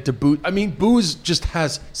related to booze. I mean, booze just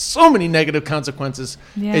has so many negative consequences.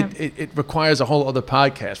 Yeah. It requires a whole other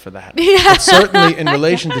podcast for that. Yeah. But certainly in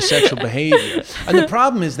relation to sexual behavior. And the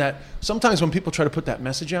problem is that sometimes when people try to put that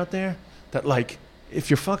message out there, that like, if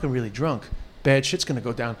you're fucking really drunk, bad shit's going to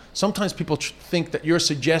go down. Sometimes people think that you're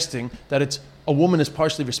suggesting that it's a woman is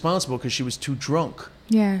partially responsible because she was too drunk.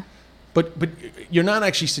 Yeah. But you're not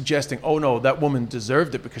actually suggesting, oh no, that woman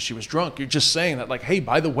deserved it because she was drunk. You're just saying that, like, hey,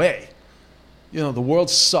 by the way, you know, the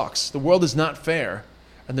world sucks. The world is not fair.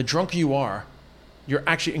 And the drunker you are, you're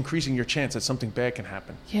actually increasing your chance that something bad can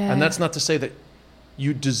happen. Yeah. And that's not to say that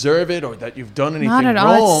you deserve it or that you've done anything not at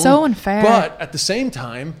wrong. All. It's so unfair. But at the same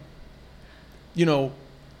time, you know,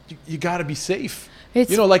 you got to be safe.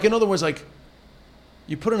 It's, you know, like, in other words, like,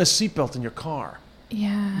 you put in a seatbelt in your car.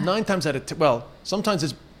 Yeah. 9 times out of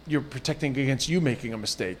sometimes you're protecting against you making a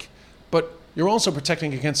mistake, but you're also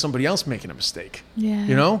protecting against somebody else making a mistake. Yeah.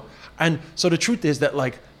 You know? And so the truth is that,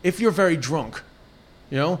 like, if you're very drunk,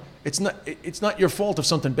 you know, it's not your fault if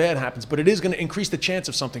something bad happens, but it is going to increase the chance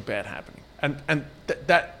of something bad happening. And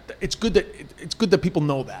that it's good that people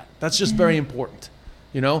know that. That's just very important.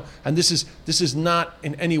 You know, and this is not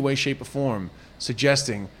in any way, shape, or form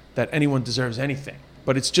suggesting that anyone deserves anything.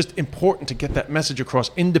 But it's just important to get that message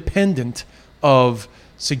across, independent of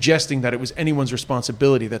suggesting that it was anyone's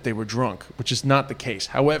responsibility that they were drunk, which is not the case.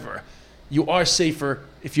 However, you are safer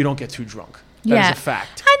if you don't get too drunk. That is a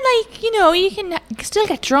fact. And like, you know, you can still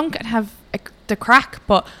get drunk and have the crack,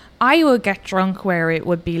 but I would get drunk where it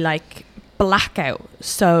would be like blackout.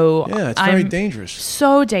 So yeah, it's very dangerous.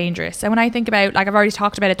 So dangerous. And when I think about, like, I've already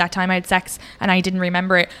talked about it, that time I had sex and I didn't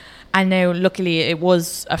remember it, and now luckily it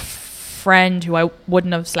was a friend who I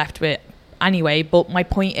wouldn't have slept with anyway. But my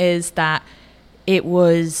point is that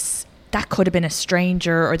that could have been a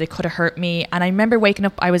stranger, or they could have hurt me. And I remember waking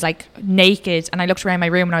up, I was like naked, and I looked around my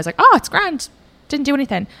room and I was like, oh, it's grand, didn't do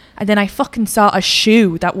anything. And then I fucking saw a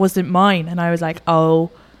shoe that wasn't mine, and I was like, oh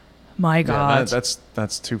my God. Yeah,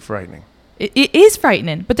 that's too frightening. It is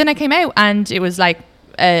frightening. But then I came out and it was like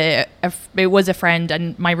it was a friend,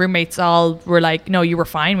 and my roommates all were like, no, you were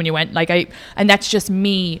fine when you went. And that's just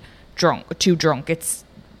me too drunk. It's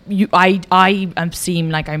you. I am seem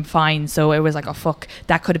like I'm fine, so it was like, oh fuck,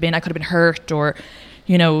 I could have been hurt, or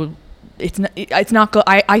it's not good.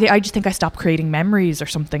 I just think I stopped creating memories or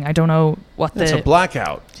something. I don't know what It's a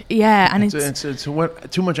blackout. Yeah, and it's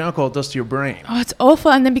what too much alcohol does to your brain. Oh, it's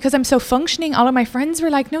awful. And then because I'm so functioning, all of my friends were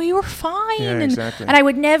like, no, you were fine. Yeah, exactly. And I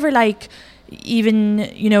would never even,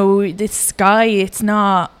 this guy, it's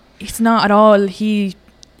not at all. He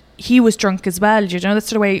was drunk as well. That's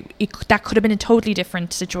the way, that could have been a totally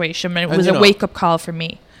different situation. And it was a wake-up call for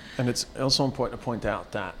me. And it's also important to point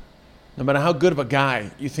out that no matter how good of a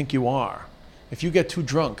guy you think you are, if you get too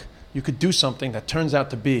drunk, you could do something that turns out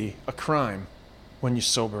to be a crime when you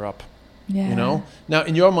sober up. Yeah. Now,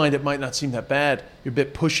 in your mind, it might not seem that bad. You're a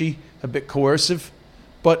bit pushy, a bit coercive.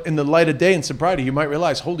 But in the light of day and sobriety, you might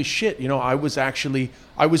realize, holy shit, I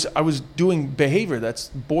was doing behavior that's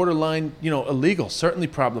borderline, illegal, certainly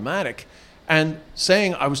problematic. And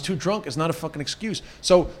saying I was too drunk is not a fucking excuse.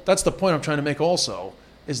 So that's the point I'm trying to make also,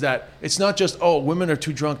 is that it's not just, oh, women are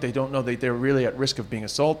too drunk, they don't know they're really at risk of being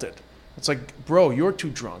assaulted. It's like, bro, you're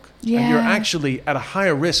too drunk. Yeah. And you're actually at a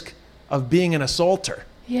higher risk of being an assaulter.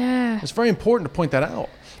 Yeah. It's very important to point that out.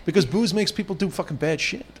 Because booze makes people do fucking bad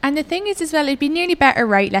shit. And the thing is as well, it'd be nearly better,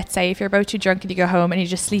 right, let's say, if you're about too drunk and you go home and you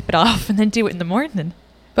just sleep it off and then do it in the morning.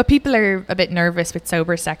 But people are a bit nervous with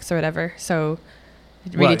sober sex or whatever, so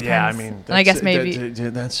it really depends. Yeah, I mean, and I guess maybe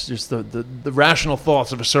that's just the rational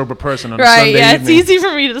thoughts of a sober person on right, a Sunday evening. It's easy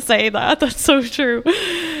for me to say that. That's so true.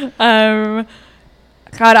 God,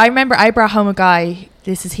 I remember I brought home a guy.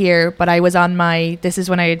 This is here, but this is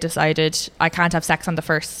when I decided I can't have sex on the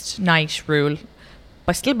first night rule.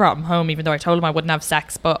 I still brought him home, even though I told him I wouldn't have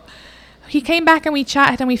sex. But he came back and we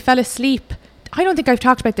chatted and we fell asleep. I don't think I've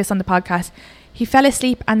talked about this on the podcast. He fell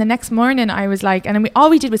asleep, and the next morning I was like, and all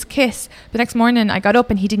we did was kiss. The next morning I got up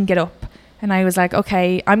and he didn't get up. And I was like,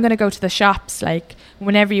 okay, I'm going to go to the shops. Like,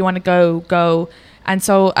 whenever you want to go. And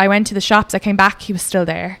so I went to the shops. I came back. He was still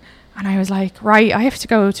there. And I was like, right, I have to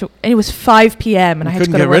go to... And it was 5 p.m. and I had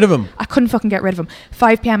to go to work. Couldn't get rid of him. I couldn't fucking get rid of him.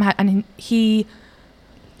 5 p.m. And he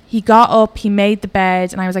got up, he made the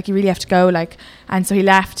bed, and I was like, you really have to go, and so he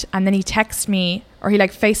left, and then he texted me, or he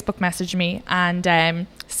Facebook messaged me and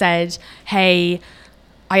said, hey,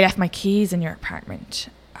 I left my keys in your apartment.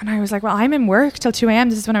 And I was like, well, I'm in work till 2 a.m.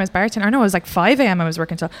 This is when I was bartending. I know it was 5 a.m. I was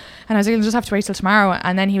working till. And I was like, you'll just have to wait till tomorrow.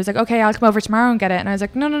 And then he was like, okay, I'll come over tomorrow and get it. And I was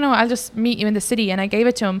like, no, I'll just meet you in the city. And I gave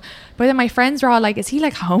it to him. But then my friends were all like, is he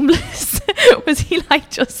homeless? Was he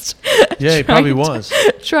just... Yeah, he probably was.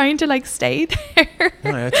 Trying to stay there.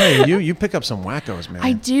 No, I tell you pick up some wackos, man.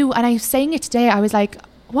 I do. And I was saying it today. I was like,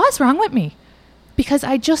 what's wrong with me? Because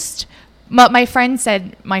I just... My friend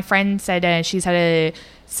said she's had a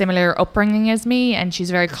similar upbringing as me, and she's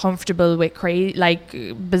very comfortable with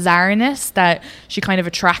bizarreness, that she kind of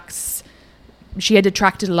attracts. She had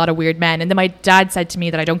attracted a lot of weird men, and then my dad said to me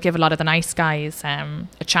that I don't give a lot of the nice guys a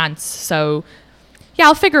chance. So yeah,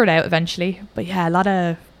 I'll figure it out eventually. But yeah, a lot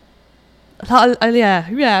of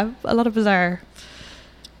bizarre.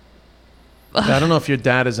 I don't know if your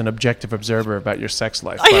dad is an objective observer about your sex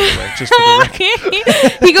life, by the way, just for the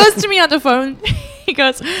record. He goes to me on the phone. He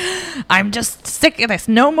goes, I'm just sick of this.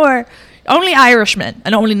 No more. Only Irishmen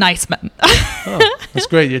and only nice men. Oh, that's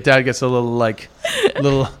great. Your dad gets a little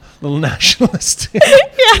nationalist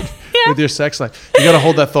with your sex life. You got to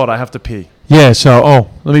hold that thought. I have to pee. Yeah, so,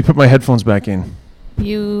 let me put my headphones back in.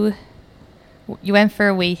 You went for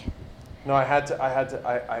a wee. No, I had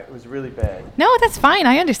to. It was really bad. No, that's fine.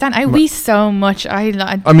 I understand. I wee so much. I think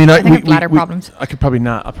I have bladder problems. I could probably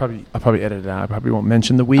not. I'll probably edit it out. I probably won't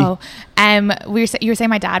mention the wee. Oh, you were saying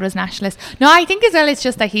my dad was nationalist. No, I think as well it's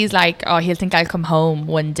just that he's like, he'll think I'll come home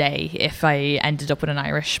one day if I ended up with an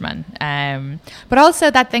Irishman. But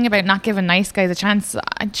also that thing about not giving nice guys a chance.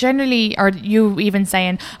 Generally, or you even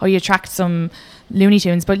saying, you attract some Looney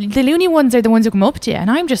Tunes, but the loony ones are the ones who come up to you,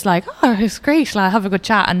 and I'm just like, it's great, I'll have a good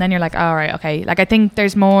chat, and then you're like, all right, okay. I think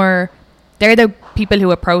there's more, they're the people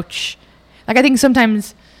who approach, I think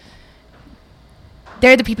sometimes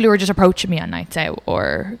they're the people who are just approaching me on nights out,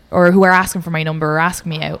 or who are asking for my number or asking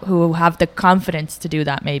me out, who have the confidence to do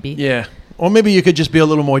that, maybe. Yeah. Or maybe you could just be a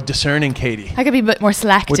little more discerning, Katie. I could be a bit more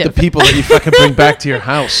selective. With the people that you fucking bring back to your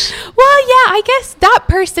house. Well, yeah, I guess that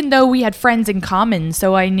person, though, we had friends in common,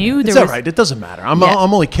 so I knew there was... It's all right. It doesn't matter. I'm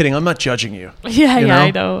only kidding. I'm not judging you. Yeah, I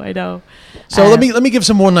know. So let me give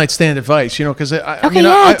some one-night stand advice, because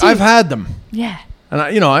I've had them. Yeah. And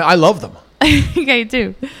I love them. Okay,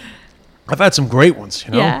 too. I've had some great ones,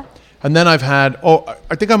 Yeah. And then I've had...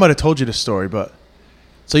 I think I might have told you this story, but...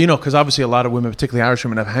 So, you know, because obviously a lot of women, particularly Irish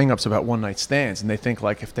women, have hang-ups about one-night stands, and they think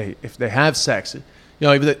like if they have sex, you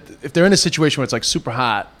know, if they're in a situation where it's like super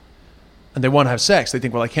hot and they want to have sex, they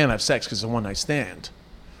think, well, I can't have sex because it's a one-night stand,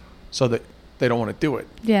 so that they don't want to do it.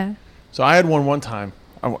 Yeah. So I had one time,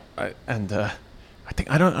 I think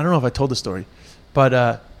I don't know if I told the story,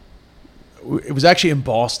 but it was actually in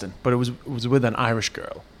Boston, but it was with an Irish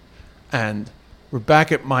girl, and we're back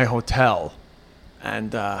at my hotel,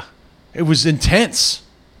 and it was intense,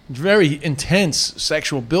 very intense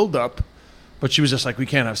sexual buildup, but she was just like, we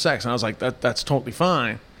can't have sex, and I was like, that's totally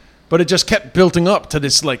fine, but it just kept building up to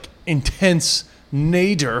this like intense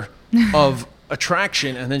nadir of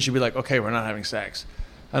attraction, and then she'd be like, okay, we're not having sex,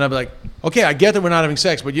 and I'd be like, okay, I get that we're not having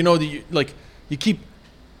sex, but you know that you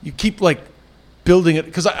keep like building it,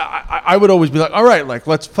 because I would always be like, all right, like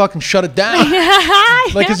let's fucking shut it down.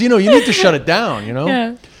 Like, because you know you need to shut it down, you know.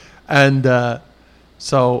 Yeah. And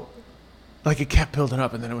so like it kept building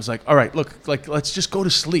up, and then it was like, all right, look, like let's just go to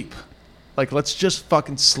sleep, like let's just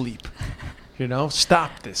fucking sleep, you know,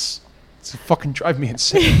 stop this, it's fucking drive me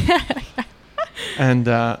insane. And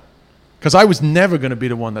because I was never going to be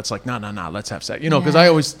the one that's like, no, let's have sex, you know, because I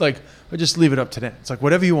always like, I just leave it up to them. It's like,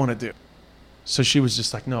 whatever you want to do. So she was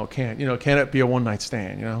just like, no, can't it be a one night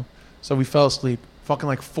stand, you know? So we fell asleep, fucking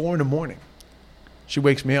like 4 a.m. She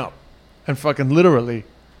wakes me up and fucking literally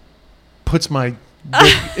puts my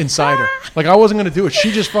dick inside her. Like I wasn't going to do it.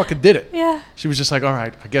 She just fucking did it. Yeah. She was just like, all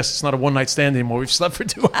right, I guess it's not a one night stand anymore. We've slept for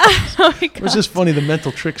 2 hours. Oh my God. It was just funny, the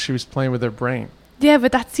mental tricks she was playing with her brain. Yeah,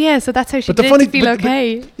 but so that's how she But the did funny, it to feel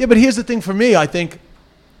okay. But here's the thing for me. I think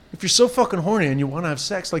if you're so fucking horny and you want to have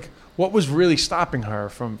sex, like what was really stopping her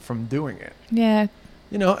from doing it? Yeah.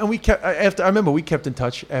 You know, and we kept I remember we kept in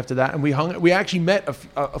touch after that, and we actually met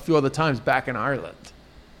a few other times back in Ireland,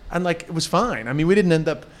 and like it was fine. I mean, we didn't end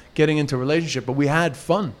up getting into a relationship, but we had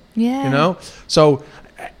fun. Yeah. You know, so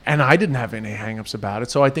and I didn't have any hang-ups about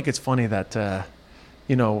it. So I think it's funny that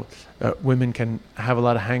you know, women can have a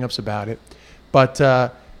lot of hang-ups about it. But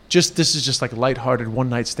this is just like lighthearted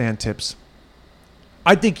one-night stand tips.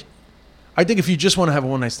 I think if you just want to have a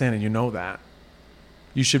one-night stand and you know that,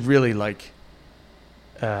 you should really like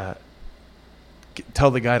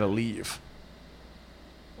tell the guy to leave,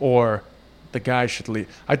 or the guy should leave.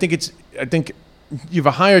 I think you have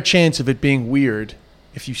a higher chance of it being weird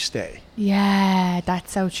if you stay. Yeah,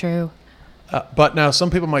 that's so true. But now some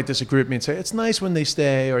people might disagree with me and say it's nice when they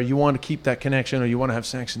stay, or you want to keep that connection, or you want to have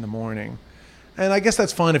sex in the morning. And I guess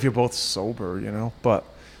that's fine if you're both sober, you know. But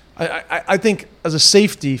I think as a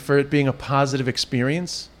safety for it being a positive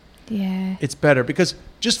experience, yeah, it's better, because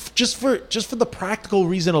just for the practical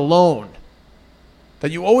reason alone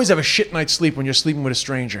that you always have a shit night's sleep when you're sleeping with a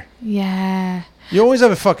stranger. Yeah. You always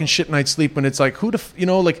have a fucking shit night's sleep when it's like you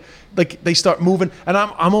know, like they start moving, and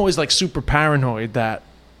I'm always like super paranoid that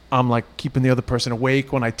I'm like keeping the other person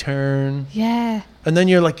awake when I turn. Yeah. And then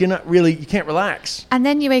you can't relax. And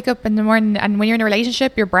then you wake up in the morning, and when you're in a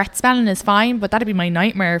relationship, your breath smelling is fine, but that'd be my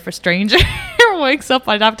nightmare if a stranger wakes up.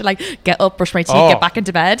 I'd have to like get up, brush my teeth, get back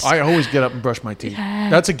into bed. I always get up and brush my teeth. Yeah.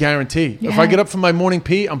 That's a guarantee. Yeah. If I get up from my morning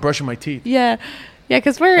pee, I'm brushing my teeth. Yeah. Yeah,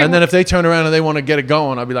 because And then if they turn around and they want to get it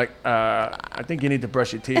going, I'll be like, I think you need to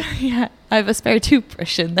brush your teeth. Yeah, I have a spare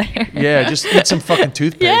toothbrush in there. Yeah, just eat some fucking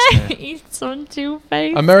toothpaste. Yeah, Man. eat some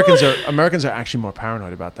toothpaste. Americans are actually more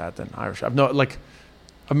paranoid about that than Irish.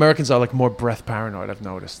 Americans are like more breath paranoid, I've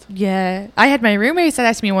noticed. Yeah, I had my roommate say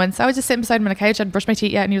that to me once. I was just sitting beside him on the couch, I'd brush my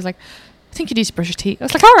teeth yet, and he was like, I think you need to brush your teeth. I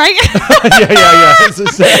was like, all right. Yeah.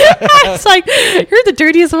 It's like, you're the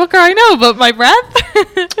dirtiest fucker I know, but my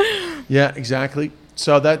breath. Yeah, exactly.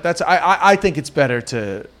 So that's I think it's better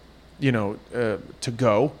to, you know, to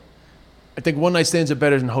go. I think one night stands are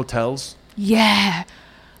better than hotels. Yeah.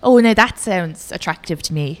 Oh, no, that sounds attractive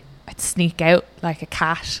to me. I'd sneak out like a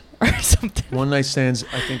cat or something. One night stands,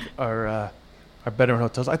 I think, are better in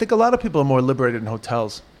hotels. I think a lot of people are more liberated in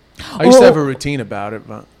hotels. I used to have a routine about it,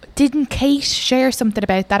 but didn't Kate share something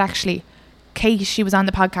about that actually? Kate, she was on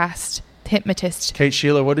the podcast, The Hypnotist. Kate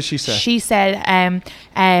Sheila, what did she say? She said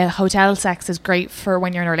hotel sex is great for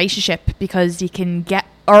when you're in a relationship, because you can get,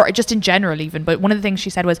 or just in general even, but one of the things she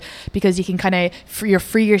said was because you can kind of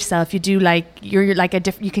free yourself. You do like, you're like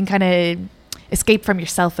you can kind of escape from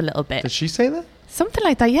yourself a little bit. Did she say that? Something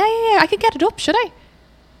like that. Yeah. I could get it up, should I?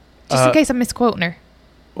 Just in case I'm misquoting her.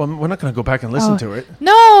 Well, we're not going to go back and listen to it.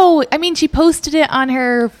 No, I mean, she posted it on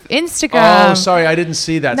her Instagram. Oh, sorry, I didn't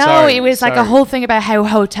see that. No, Sorry. it was like a whole thing about how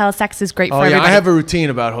hotel sex is great for everybody. I have a routine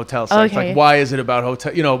about hotel sex. Okay. Like, why is it about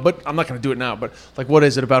hotel? But I'm not going to do it now. But like, what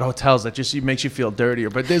is it about hotels that just makes you feel dirtier?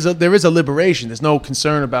 But there is a liberation. There's no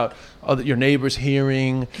concern about your neighbors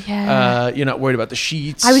hearing. Yeah. You're not worried about the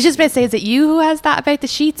sheets. I was just about to say, is it you who has that about the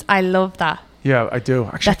sheets? I love that. Yeah, I do.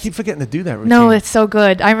 Actually, I keep forgetting to do that routine. No, it's so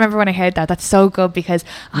good. I remember when I heard that. That's so good because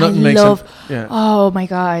Nothing Oh my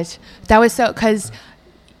god, that was so because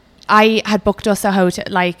I had booked us a hotel.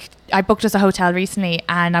 Like I booked us a hotel recently,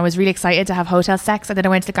 and I was really excited to have hotel sex. And then I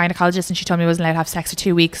went to the gynecologist, and she told me I wasn't allowed to have sex for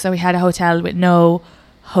 2 weeks. So we had a hotel with no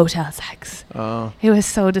hotel sex. Oh, it was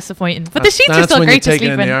so disappointing. But the sheets are still great to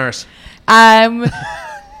sleep in. The arse.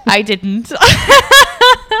 I didn't.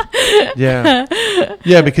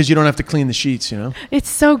 Yeah, because you don't have to clean the sheets, It's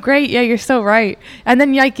so great. Yeah, you're so right. And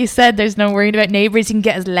then, like you said, there's no worrying about neighbors. You can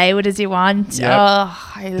get as loud as you want. Yep.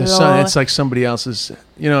 Oh, I love it. It's like somebody else's,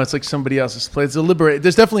 it's like somebody else's place.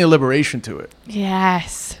 There's definitely a liberation to it.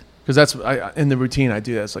 Yes. Because that's, in the routine, I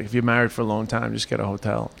do that. It's like if you're married for a long time, just get a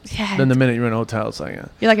hotel. Yeah. Then the minute you're in a hotel, it's like,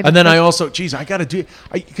 You're like and then I also, I got to do it.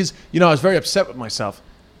 Because, I was very upset with myself.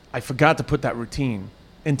 I forgot to put that routine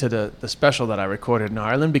into the special that I recorded in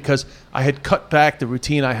Ireland because I had cut back the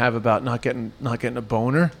routine I have about not getting a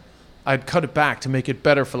boner. I'd cut it back to make it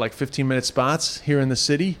better for like 15-minute spots here in the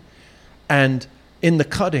city. And in the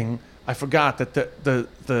cutting, I forgot that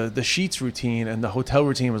the sheets routine and the hotel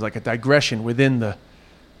routine was like a digression within the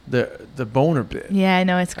boner bit. Yeah, I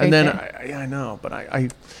know, it's great. And then I know, but I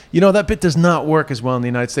that bit does not work as well in the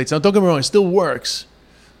United States. Now, don't get me wrong, it still works,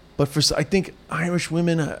 but I think Irish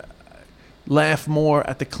women laugh more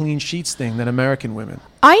at the clean sheets thing than American women.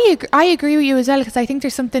 I agree with you as well because I think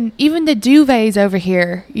there's something. Even the duvets over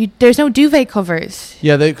here, there's no duvet covers.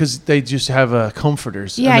 Yeah, because they just have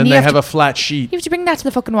comforters. Yeah, and then they have a flat sheet. You have to bring that to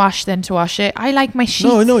the fucking wash then to wash it. I like my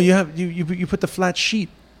sheets. No, you put the flat sheet.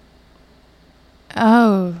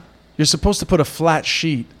 Oh. You're supposed to put a flat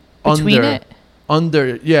sheet between it.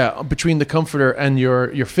 Between the comforter and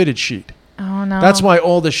your fitted sheet. Oh no. That's why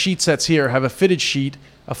all the sheet sets here have a fitted sheet,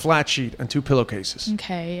 a flat sheet, and 2 pillowcases.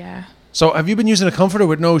 Okay, yeah. So have you been using a comforter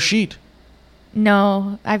with no sheet?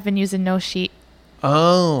 No, I've been using no sheet.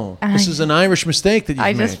 Oh, this is an Irish mistake that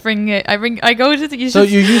you've made. Just bring it. I go to the... So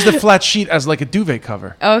you use the flat sheet as like a duvet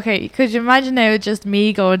cover. Okay, could you imagine now just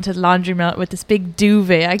me going to the laundromat with this big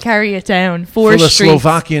duvet? I carry it down 4 Full streets. Full of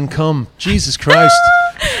Slovakian cum. Jesus Christ.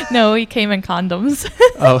 No, he came in condoms.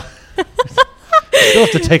 Oh. Still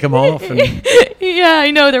have to take them off. Yeah,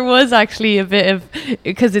 I know there was actually a bit of,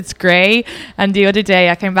 because it's grey. And the other day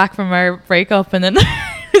I came back from our breakup and then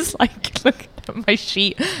I was like, look at my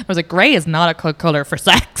sheet. I was like, grey is not a good colour for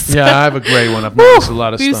sex. Yeah, I have a grey one. I've noticed a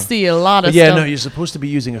lot of you stuff. You see a lot of stuff. Yeah, no, you're supposed to be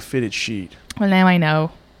using a fitted sheet. Well, now I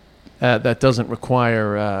know. That doesn't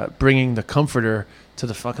require bringing the comforter to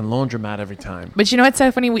the fucking laundromat every time. But you know what's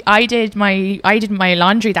so funny? I did my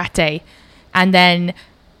laundry that day, and then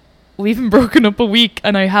we've been broken up a week,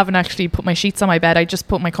 and I haven't actually put my sheets on my bed. I just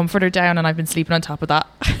put my comforter down, and I've been sleeping on top of that.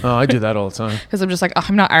 Oh, I do that all the time. Because I'm just like,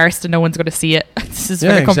 I'm not arsed, and no one's going to see it. This is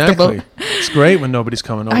very comfortable. Exactly. It's great when nobody's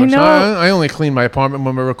coming over. I know. So I only clean my apartment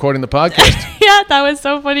when we're recording the podcast. Yeah, that was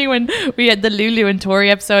so funny when we had the Lulu and Tori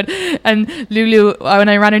episode, and Lulu, when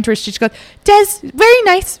I ran into her, she goes, Des, very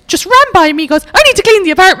nice, just ran by me, goes, I need to clean the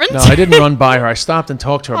apartment. No, I didn't run by her. I stopped and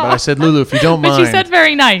talked to her, but I said, Lulu, if you don't mind. But she said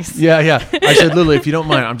very nice. Yeah. I said, Lulu, if you don't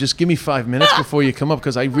mind, just give me 5 minutes before you come up,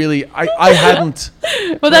 because I hadn't.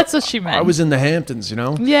 Well, that's what she meant. I was in the Hamptons,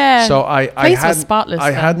 Yeah. So I was spotless.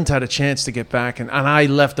 I hadn't had a chance to get back, and I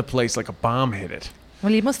left the place like a bomb hit it.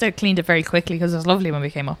 Well, you must have cleaned it very quickly because it was lovely when we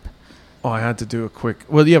came up. Oh, I had to do a quick.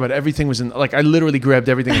 Well, yeah, but everything was in. Like, I literally grabbed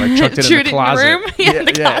everything and chucked it in the closet. In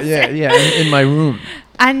the room? Yeah, in my room.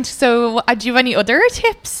 And so, do you have any other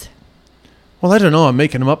tips? Well, I don't know. I'm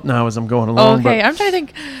making them up now as I'm going along. Okay, I'm trying to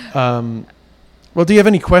think. Well, do you have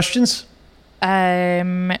any questions?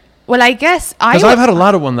 Well, I guess because I've had a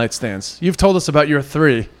lot of one night stands. You've told us about your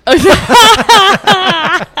 3.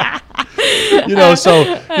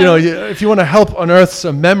 If you want to help unearth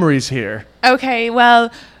some memories here. Okay,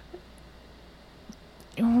 well,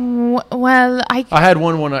 I had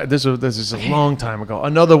one. This is a long time ago.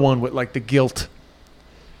 Another one with like the guilt.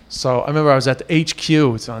 So I remember I was at the HQ.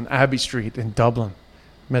 It's on Abbey Street in Dublin.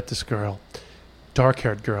 Met this girl,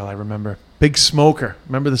 dark-haired girl. I remember, big smoker.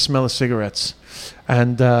 Remember the smell of cigarettes,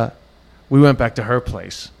 and we went back to her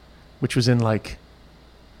place, which was in like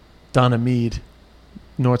Donamead,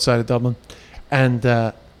 north side of Dublin.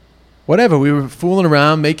 And whatever, we were fooling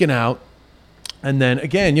around, making out. And then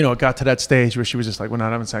again, it got to that stage where she was just like, we're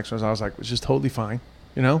not having sex. I was like, it's just totally fine.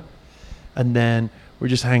 you know? And then we're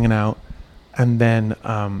just hanging out. And then,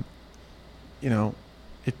 you know,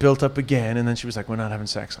 it built up again. And then she was like, we're not having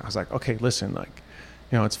sex. I was like, okay, listen, like,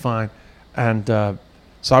 you know, it's fine. And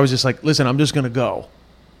so I was just like, listen, I'm just going to go.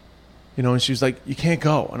 You know, and she was like, you can't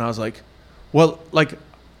go. And I was like, well, like,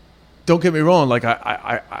 don't get me wrong. Like,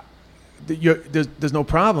 there's no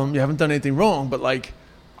problem. You haven't done anything wrong. But, like,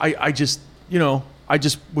 I just, you know, I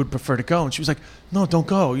just would prefer to go. And she was like, no, don't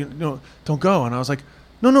go. You know, don't go. And I was like,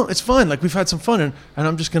 no, it's fine. Like, we've had some fun, and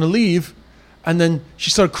I'm just going to leave. And then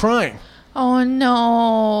she started crying. Oh,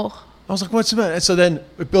 no. I was like, what's the matter? And so then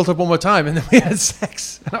it built up one more time, and then we had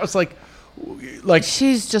sex. And I was like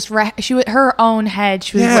she's just her own head.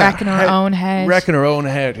 She was wrecking her own head. Wrecking her own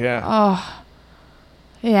head, yeah. Oh,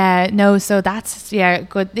 yeah. No, so that's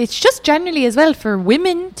good. It's just generally as well for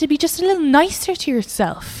women to be just a little nicer to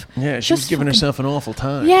yourself. Yeah, she was giving herself an awful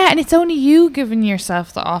time. Yeah, and it's only you giving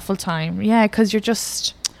yourself the awful time. Yeah, because you're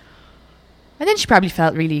just. And then she probably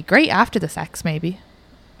felt really great after the sex, maybe.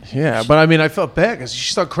 Yeah, but I mean, I felt bad because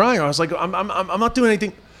she started crying. I was like, I'm not doing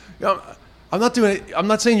anything. I'm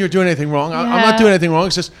not saying you're doing anything wrong. I'm not doing anything wrong.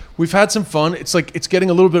 It's just we've had some fun. It's like it's getting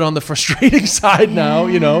a little bit on the frustrating side now,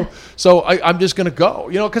 you know. So I'm just gonna go,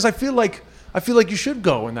 you know, because I feel like you should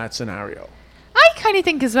go in that scenario. I kind of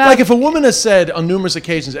think as well. Like if a woman has said on numerous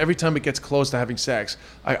occasions, every time it gets close to having sex,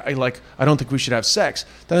 I don't think we should have sex.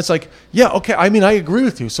 Then it's like, yeah, okay. I mean, I agree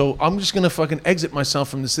with you. So I'm just gonna fucking exit myself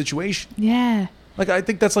from the situation. Yeah. Like I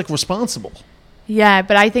think that's like responsible. Yeah,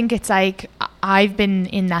 but I think it's like I've been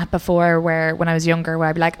in that before where when I was younger where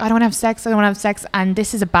I'd be like, I don't want to have sex, and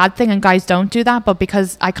this is a bad thing and guys don't do that, but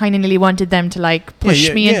because I kind of nearly wanted them to like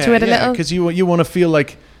push me into it a little. Because you want to feel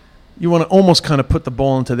like you want to almost kind of put the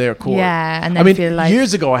ball into their court. Yeah, and then feel like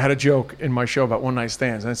years ago I had a joke in my show about one night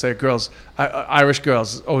stands, and I'd say Irish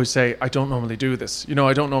girls always say, I don't normally do this. You know,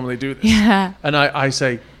 I don't normally do this. Yeah. And I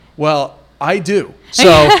say, well, I do.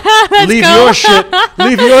 So leave your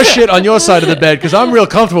shit on your side of the bed because I'm real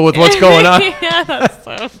comfortable with what's going on. Yeah, that's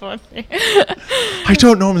so funny. I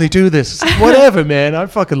don't normally do this. Whatever, man. I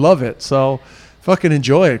fucking love it. So fucking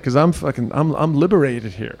enjoy it because I'm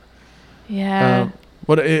liberated here. Yeah.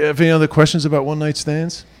 What? Have any other questions about one night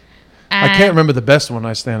stands? I can't remember the best one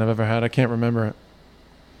night stand I've ever had. I can't remember it.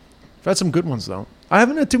 I've had some good ones though. I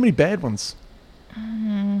haven't had too many bad ones.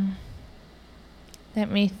 Let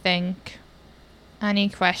me think. Any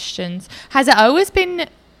questions? Has it always been?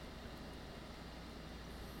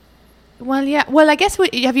 Well, yeah. Well, I guess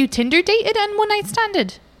have you Tinder dated and one night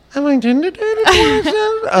standed? Have I Tinder dated?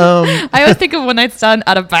 I always think of one night stand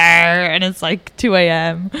at a bar and it's like 2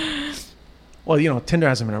 a.m. Well, you know, Tinder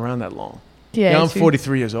hasn't been around that long. Yeah, I'm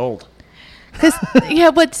 43 years old.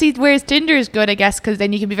 Yeah, but see, whereas Tinder is good, I guess, because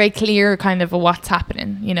then you can be very clear kind of what's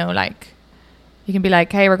happening, you know, like you can be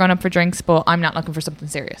like, hey, we're going up for drinks, but I'm not looking for something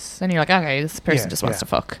serious. And you're like, okay, this person just wants to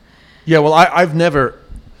fuck. Yeah, well, I've never,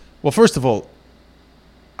 well, first of all,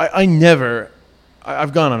 I've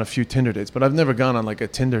gone on a few Tinder dates, but I've never gone on like a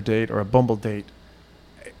Tinder date or a Bumble date.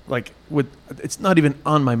 Like it's not even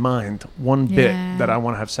on my mind one bit that I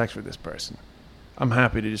want to have sex with this person. I'm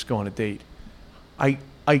happy to just go on a date. I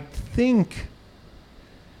think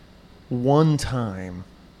one time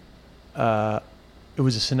it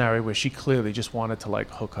was a scenario where she clearly just wanted to like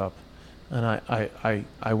hook up, and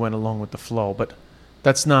I went along with the flow. But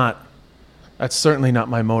that's certainly not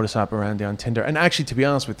my modus operandi on Tinder. And actually, to be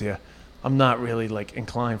honest with you, I'm not really like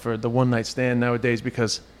inclined for the one night stand nowadays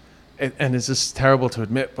because, and it's just terrible to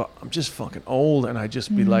admit, but I'm just fucking old, and I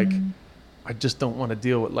just be like, I just don't want to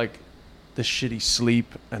deal with like the shitty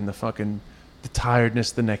sleep and the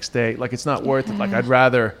tiredness the next day. Like it's not worth it. Like I'd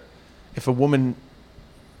rather, if a woman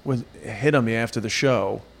was hit on me after the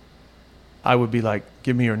show, I would be like,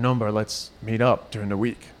 give me your number, let's meet up during the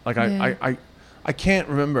week. Like I can't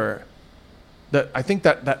remember that. I think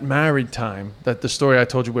that married time, that the story I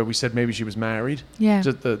told you where we said maybe she was married,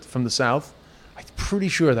 from the South, I'm pretty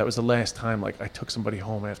sure that was the last time like I took somebody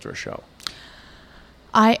home after a show.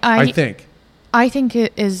 I think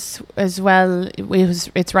it is as well.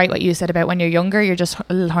 It's right what you said about when you're younger, you're just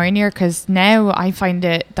a little hornier. Because now I find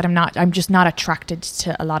it that I'm just not attracted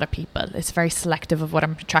to a lot of people. It's very selective of what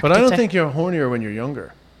I'm attracted to. But I don't think you're hornier when you're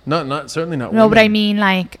younger. Certainly not. No, women. but I mean,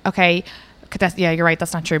 like, okay, you're right.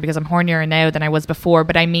 That's not true because I'm hornier now than I was before.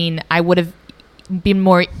 But I mean, I would have been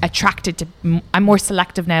more attracted to. I'm more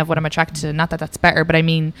selective now of what I'm attracted to. Not that that's better, but I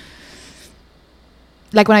mean,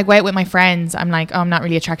 like when I go out with my friends, I'm like, oh, I'm not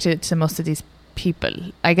really attracted to most of these people.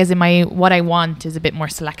 I guess what I want is a bit more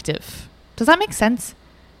selective. Does that make sense?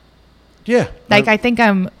 Yeah. Like I think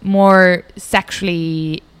I'm more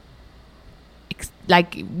sexually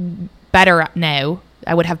better now.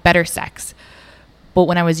 I would have better sex, But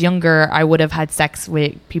when I was younger, I would have had sex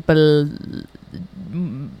with people.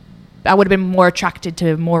 I would have been more attracted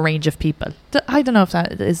to more range of people. I don't know if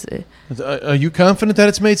that is. Are you confident that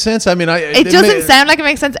it's made sense? I mean, It doesn't sound like it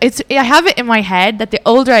makes sense. I have it in my head that the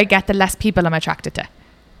older I get, the less people I'm attracted to.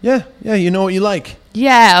 Yeah, you know what you like.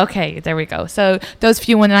 Yeah, okay, there we go. So those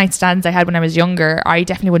few one night stands I had when I was younger, I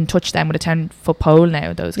definitely wouldn't touch them with a 10-foot pole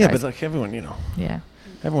now. Those guys. Yeah, but like everyone, Yeah.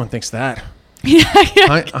 everyone thinks that. Yeah.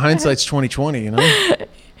 Hindsight's 20/20,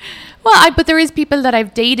 Well, but there is people that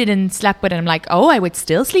I've dated and slept with, and I'm like, oh, I would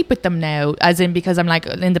still sleep with them now. As in, because I'm like,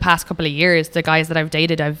 in the past couple of years, the guys that I've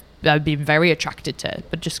dated, I've been very attracted to,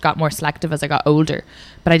 but just got more selective as I got older.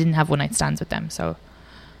 But I didn't have one night stands with them, so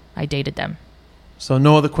I dated them. So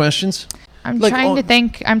no other questions? I'm trying to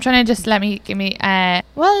think. I'm trying to just give me.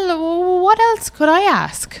 Well, what else could I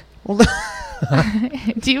ask? Well,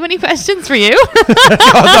 Do you have any questions for you?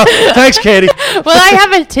 no, thanks, Katie. Well, I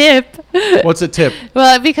have a tip. What's a tip?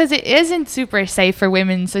 Well, because it isn't super safe for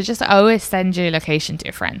women, so just always send your location to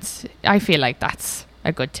your friends. I feel like that's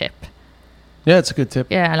a good tip. Yeah, it's a good tip.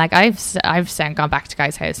 Yeah, like I've gone back to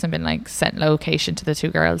guys' house and been like sent location to the two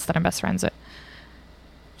girls that I'm best friends with.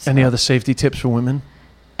 So, Any other safety tips for women?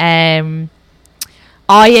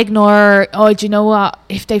 I ignore. Oh, do you know what?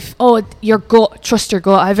 If your gut, trust your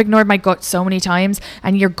gut. I've ignored my gut so many times,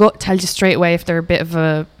 and your gut tells you straight away if they're a bit of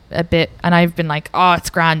a bit. And I've been like, oh, it's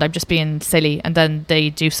grand. I'm just being silly, and then they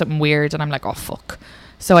do something weird, and I'm like, oh fuck.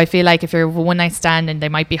 So I feel like if you're a one night stand and they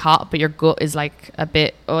might be hot, but your gut is like a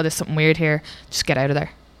bit, oh, there's something weird here, just get out of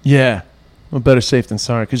there. Yeah. Well, better safe than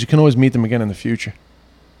sorry, because you can always meet them again in the future.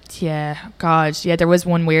 Yeah, God. Yeah, there was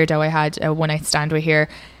one weirdo I had a one night stand with here,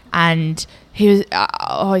 and he was,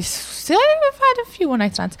 I've had a few one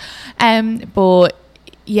night stands. But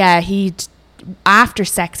yeah, after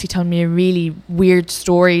sex, he told me a really weird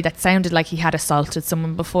story that sounded like he had assaulted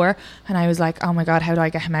someone before. And I was like, oh my God, how do I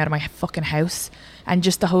get him out of my fucking house? And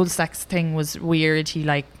just the whole sex thing was weird. He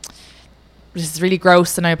this is really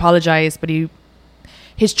gross, and I apologize, but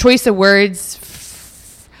his choice of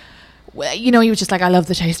words, he was just like, I love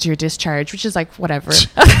the taste of your discharge, which is like, whatever.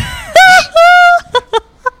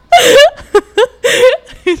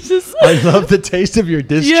 I love the taste of your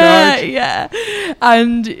discharge. Yeah.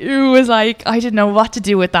 And it was like, I didn't know what to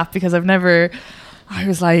do with that, because I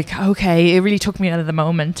was like, okay, it really took me out of the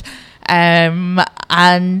moment.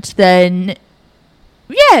 And then,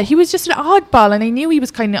 yeah, he was just an oddball, and I knew he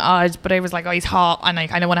was kind of odd, but I was like, oh, he's hot, and I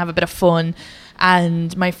kind of want to have a bit of fun.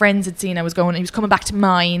 And my friends had seen he was coming back to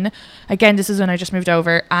mine. Again, this is when I just moved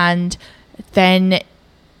over. And then,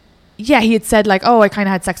 yeah, he had said like, oh, I kind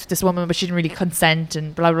of had sex with this woman, but she didn't really consent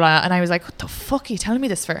and blah, blah. And I was like, what the fuck are you telling me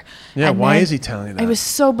this for? Yeah, and why is he telling you that? It was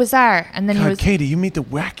so bizarre. And then God, Katie, you meet the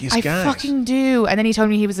wackiest guys. I fucking do. And then he told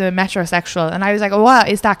me he was a metrosexual. And I was like, oh, what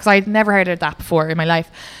is that? Because I'd never heard of that before in my life.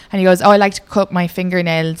 And he goes, oh, I like to cut my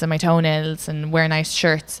fingernails and my toenails and wear nice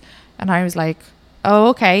shirts. And I was like, oh,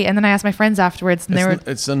 okay. And then I asked my friends afterwards, and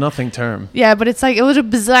it's a nothing term. Yeah, but it's like, it was a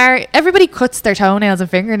bizarre. Everybody cuts their toenails and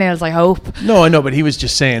fingernails, I hope. No, I know, but he was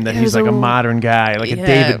just saying that he's like a modern guy, like a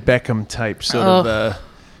David Beckham type sort of.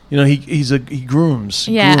 He grooms.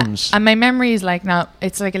 Yeah, grooms. And my memory is like, now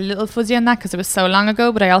it's like a little fuzzy on that because it was so long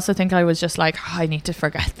ago. But I also think I was just like, I need to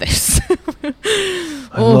forget this.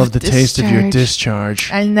 I love the taste of your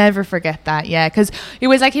discharge. I'll never forget that. Yeah, because it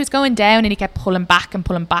was like he was going down and he kept pulling back and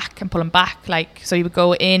pulling back and pulling back. Like, so he would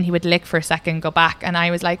go in, he would lick for a second, go back, and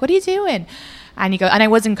I was like, what are you doing? And he goes, and I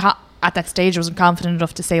wasn't at that stage, I wasn't confident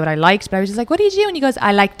enough to say what I liked, but I was just like, what do you do? And he goes,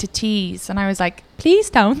 I like to tease. And I was like, please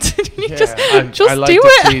don't. just I like do to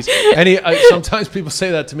it. Tease. Sometimes people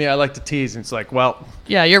say that to me, I like to tease, and it's like, well,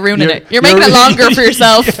 yeah, you're ruining it. You're making it longer for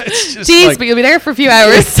yourself. Yeah, tease, like, but you'll be there for a few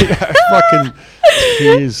hours. Fucking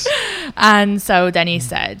tease. And so then he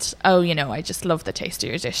said, oh, I just love the taste of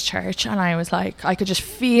your discharge. And I was like, I could just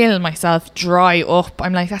feel myself dry up.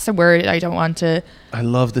 I'm like, that's a word I don't want to. I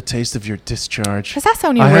love the taste of your discharge. Because that's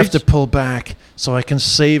only a word. I have to pull back so I can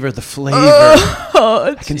savor the flavor.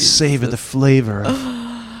 I can savor the flavor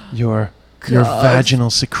of your vaginal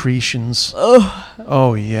secretions.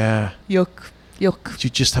 Oh, yeah. Yuck. You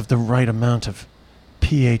just have the right amount of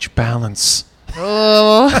pH balance.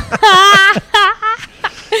 Oh.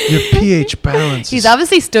 Your pH balance. He's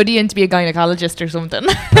obviously studying to be a gynecologist or something.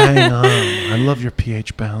 Bang on. I love your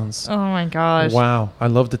pH balance. Oh my gosh. Wow. I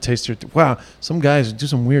love the taste of your... Wow. Some guys do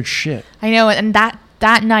some weird shit. I know. And that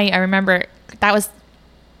night, I remember, that was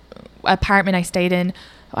an apartment I stayed in.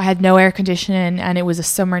 I had no air conditioning, and it was a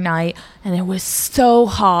summer night, and it was so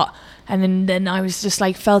hot. And then I was just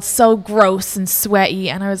like, felt so gross and sweaty.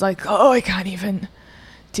 And I was like, oh, I can't even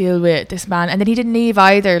deal with this man. And then he didn't leave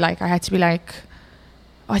either. Like, I had to be like,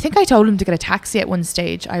 I think I told him to get a taxi at one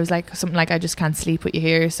stage. I was like, something like, I just can't sleep with you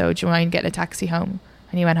here, so do you mind getting a taxi home?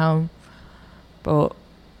 And he went home. But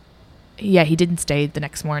yeah, he didn't stay the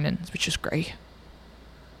next morning, which was great.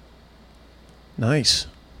 Nice.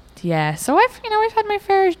 Yeah, so I've had my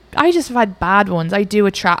fair. I just have had bad ones. I do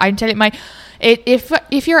attract. I'm telling you,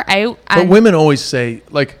 if you're out, But women always say,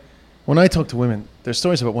 like, when I talk to women, their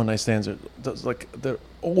stories about one night stands are like they're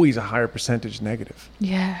always a higher percentage negative.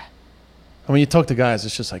 Yeah. And when you talk to guys,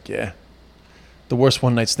 it's just like, yeah, the worst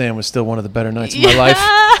one night stand was still one of the better nights of my life.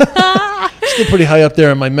 Still pretty high up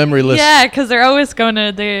there on my memory list. Yeah, because they're always going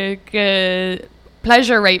to the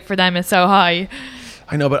pleasure rate for them is so high.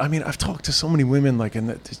 I know, but I mean, I've talked to so many women, like,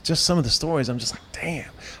 and just some of the stories, I'm just like,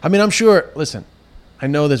 damn. I mean, I'm sure, listen, I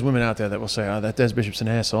know there's women out there that will say, oh, that Des Bishop's an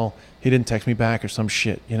asshole. He didn't text me back or some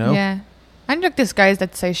shit, you know? Yeah. And look, there's guys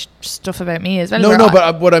that say stuff about me as well. No,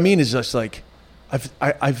 but what I mean is just like,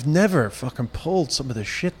 I've never fucking pulled some of the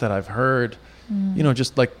shit that I've heard, you know,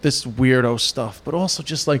 just like this weirdo stuff, but also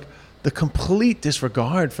just like the complete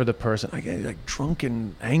disregard for the person. I get like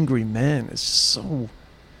drunken, angry men. It's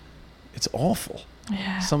awful.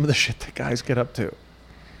 Yeah. Some of the shit that guys get up to.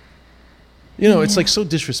 You know, it's like so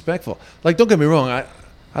disrespectful. Like, don't get me wrong,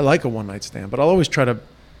 I like a one night stand, but I'll always try to,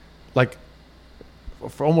 like,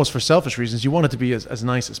 for selfish reasons, you want it to be as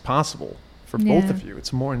nice as possible for both of you.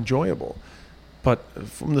 It's more enjoyable. But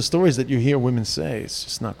from the stories that you hear women say, it's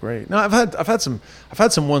just not great. Now, I've had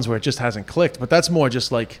some ones where it just hasn't clicked, but that's more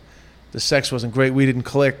just like the sex wasn't great, we didn't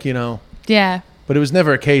click, you know. Yeah. But it was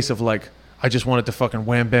never a case of like, I just wanted to fucking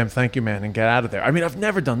wham bam thank you man and get out of there. I mean, I've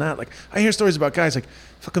never done that. Like, I hear stories about guys like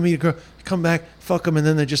fucking meet a girl, come back, fuck them, and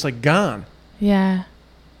then they're just like gone. Yeah.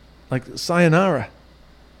 Like sayonara.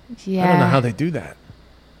 Yeah. I don't know how they do that.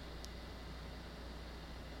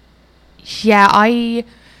 Yeah, I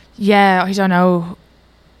don't know.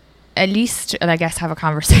 At least, I guess, have a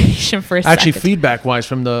conversation for a second. Actually, feedback-wise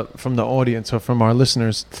from the audience or from our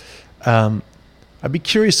listeners, I'd be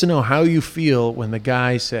curious to know how you feel when the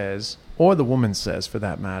guy says, or the woman says, for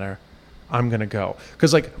that matter, I'm going to go.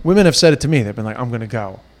 Because, like, women have said it to me. They've been like, I'm going to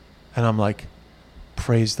go. And I'm like,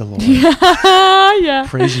 praise the Lord. Yeah.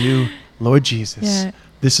 Praise you, Lord Jesus. Yeah.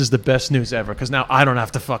 This is the best news ever. Because now I don't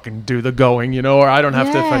have to fucking do the going, you know, or I don't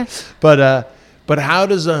have Yeah. to. But how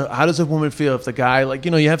does a woman feel if the guy, like,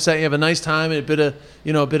 you know, you have a nice time and a bit of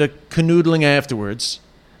canoodling afterwards,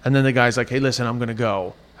 and then the guy's like, hey, listen, I'm going to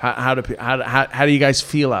go. How do you guys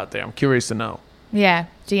feel out there? I'm curious to know. Yeah.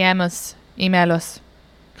 DM us. Email us.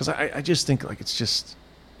 Because I just think, like, it's just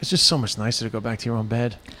so much nicer to go back to your own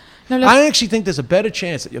bed. No, look, I actually think there's a better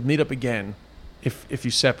chance that you'll meet up again if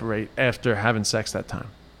you separate after having sex that time.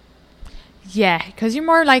 yeah, because you're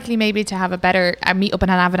more likely maybe to have a better meet up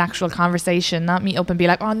and have an actual conversation, not meet up and be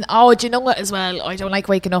like, oh, do you know what as well? I don't like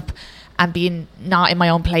waking up and being not in my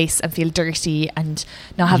own place and feel dirty and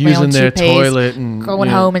not have my own using their toothpaste, toilet and going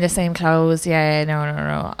home in the same clothes. Yeah,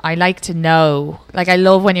 no. I like to know. Like, I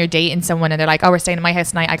love when you're dating someone and they're like, oh, we're staying in my house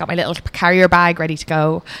tonight. I got my little carrier bag ready to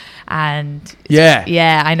go. And yeah,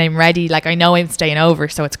 and I'm ready. Like, I know I'm staying over,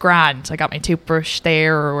 so it's grand. I got my toothbrush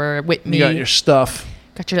there or with me. You got your stuff.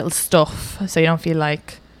 Got your little stuff, so you don't feel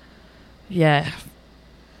like, I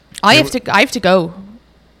have to go.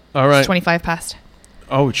 All right. It's 25 past.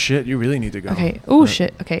 Oh shit! You really need to go. Okay. Oh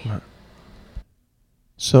shit. Okay.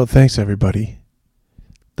 So thanks everybody.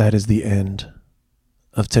 That is the end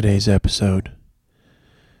of today's episode.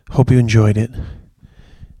 Hope you enjoyed it.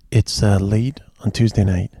 It's late on Tuesday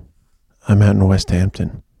night. I'm out in West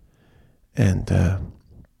Hampton, and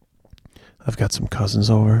I've got some cousins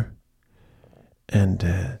over,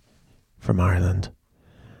 and from Ireland,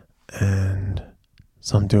 and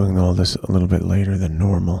so I'm doing all this a little bit later than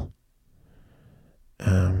normal.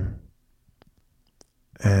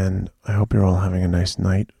 And I hope you're all having a nice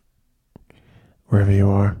night wherever you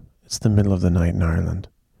are. It's the middle of the night in Ireland.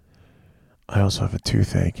 I also have a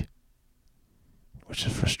toothache, which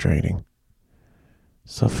is frustrating.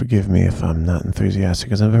 So forgive me if I'm not enthusiastic,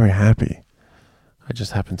 because I'm very happy. I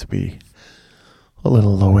just happen to be a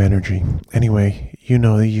little low energy. Anyway, you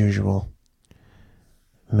know the usual.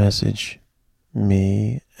 Message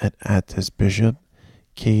me at this Bishop,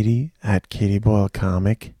 Katie at Katie Boyle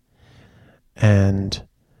Comic, and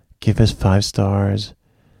give us 5 stars.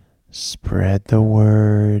 Spread the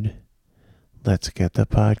word. Let's get the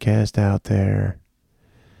podcast out there.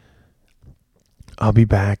 I'll be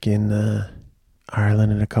back in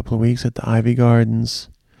Ireland in a couple of weeks at the Ivy Gardens.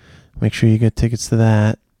 Make sure you get tickets to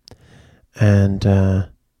that. And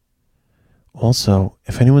also,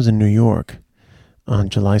 if anyone's in New York on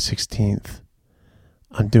July 16th,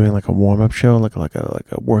 I'm doing like a warm-up show, like a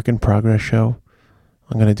work in progress show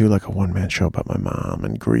I'm going to do like a one-man show about my mom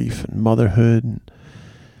and grief and motherhood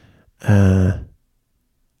and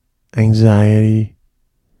anxiety.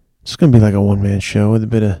 It's going to be like a one-man show with a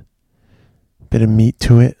bit of meat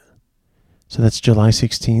to it. So that's July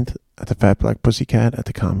 16th at the Fat Black Pussycat at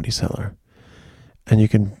the Comedy Cellar. And you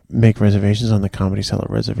can make reservations on the Comedy Cellar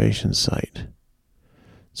reservation site.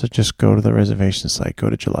 So just go to the reservation site, go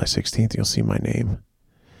to July 16th, you'll see my name.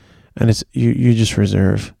 And it's you just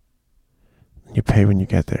reserve. You pay when you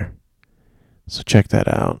get there. So check that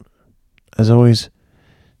out. As always,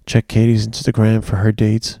 check Katie's Instagram for her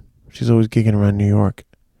dates. She's always gigging around New York.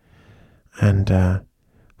 And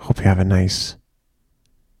hope you have a nice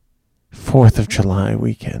 4th of July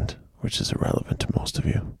weekend, which is irrelevant to most of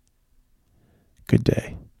you. Good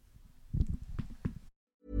day.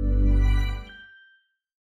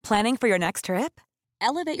 Planning for your next trip?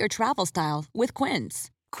 Elevate your travel style with Quince.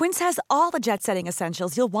 Quince has all the jet-setting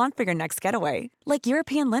essentials you'll want for your next getaway, like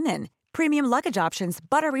European linen, premium luggage options,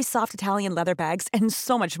 buttery soft Italian leather bags, and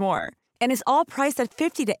so much more. And is all priced at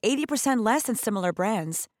 50 to 80% less than similar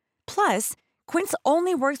brands. Plus, Quince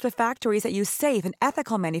only works with factories that use safe and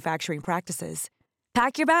ethical manufacturing practices.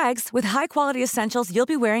 Pack your bags with high-quality essentials you'll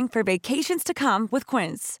be wearing for vacations to come with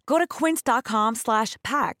Quince. Go to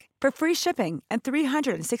quince.com/pack for free shipping and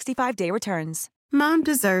 365-day returns. Mom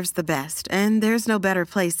deserves the best, and there's no better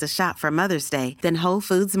place to shop for Mother's Day than Whole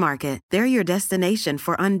Foods Market. They're your destination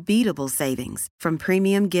for unbeatable savings, from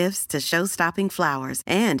premium gifts to show-stopping flowers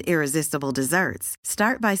and irresistible desserts.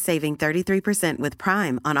 Start by saving 33% with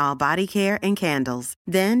Prime on all body care and candles.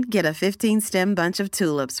 Then get a 15-stem bunch of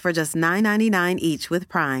tulips for just $9.99 each with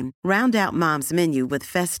Prime. Round out Mom's menu with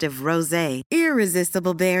festive rosé,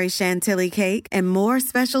 irresistible berry chantilly cake, and more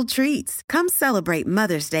special treats. Come celebrate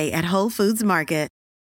Mother's Day at Whole Foods Market.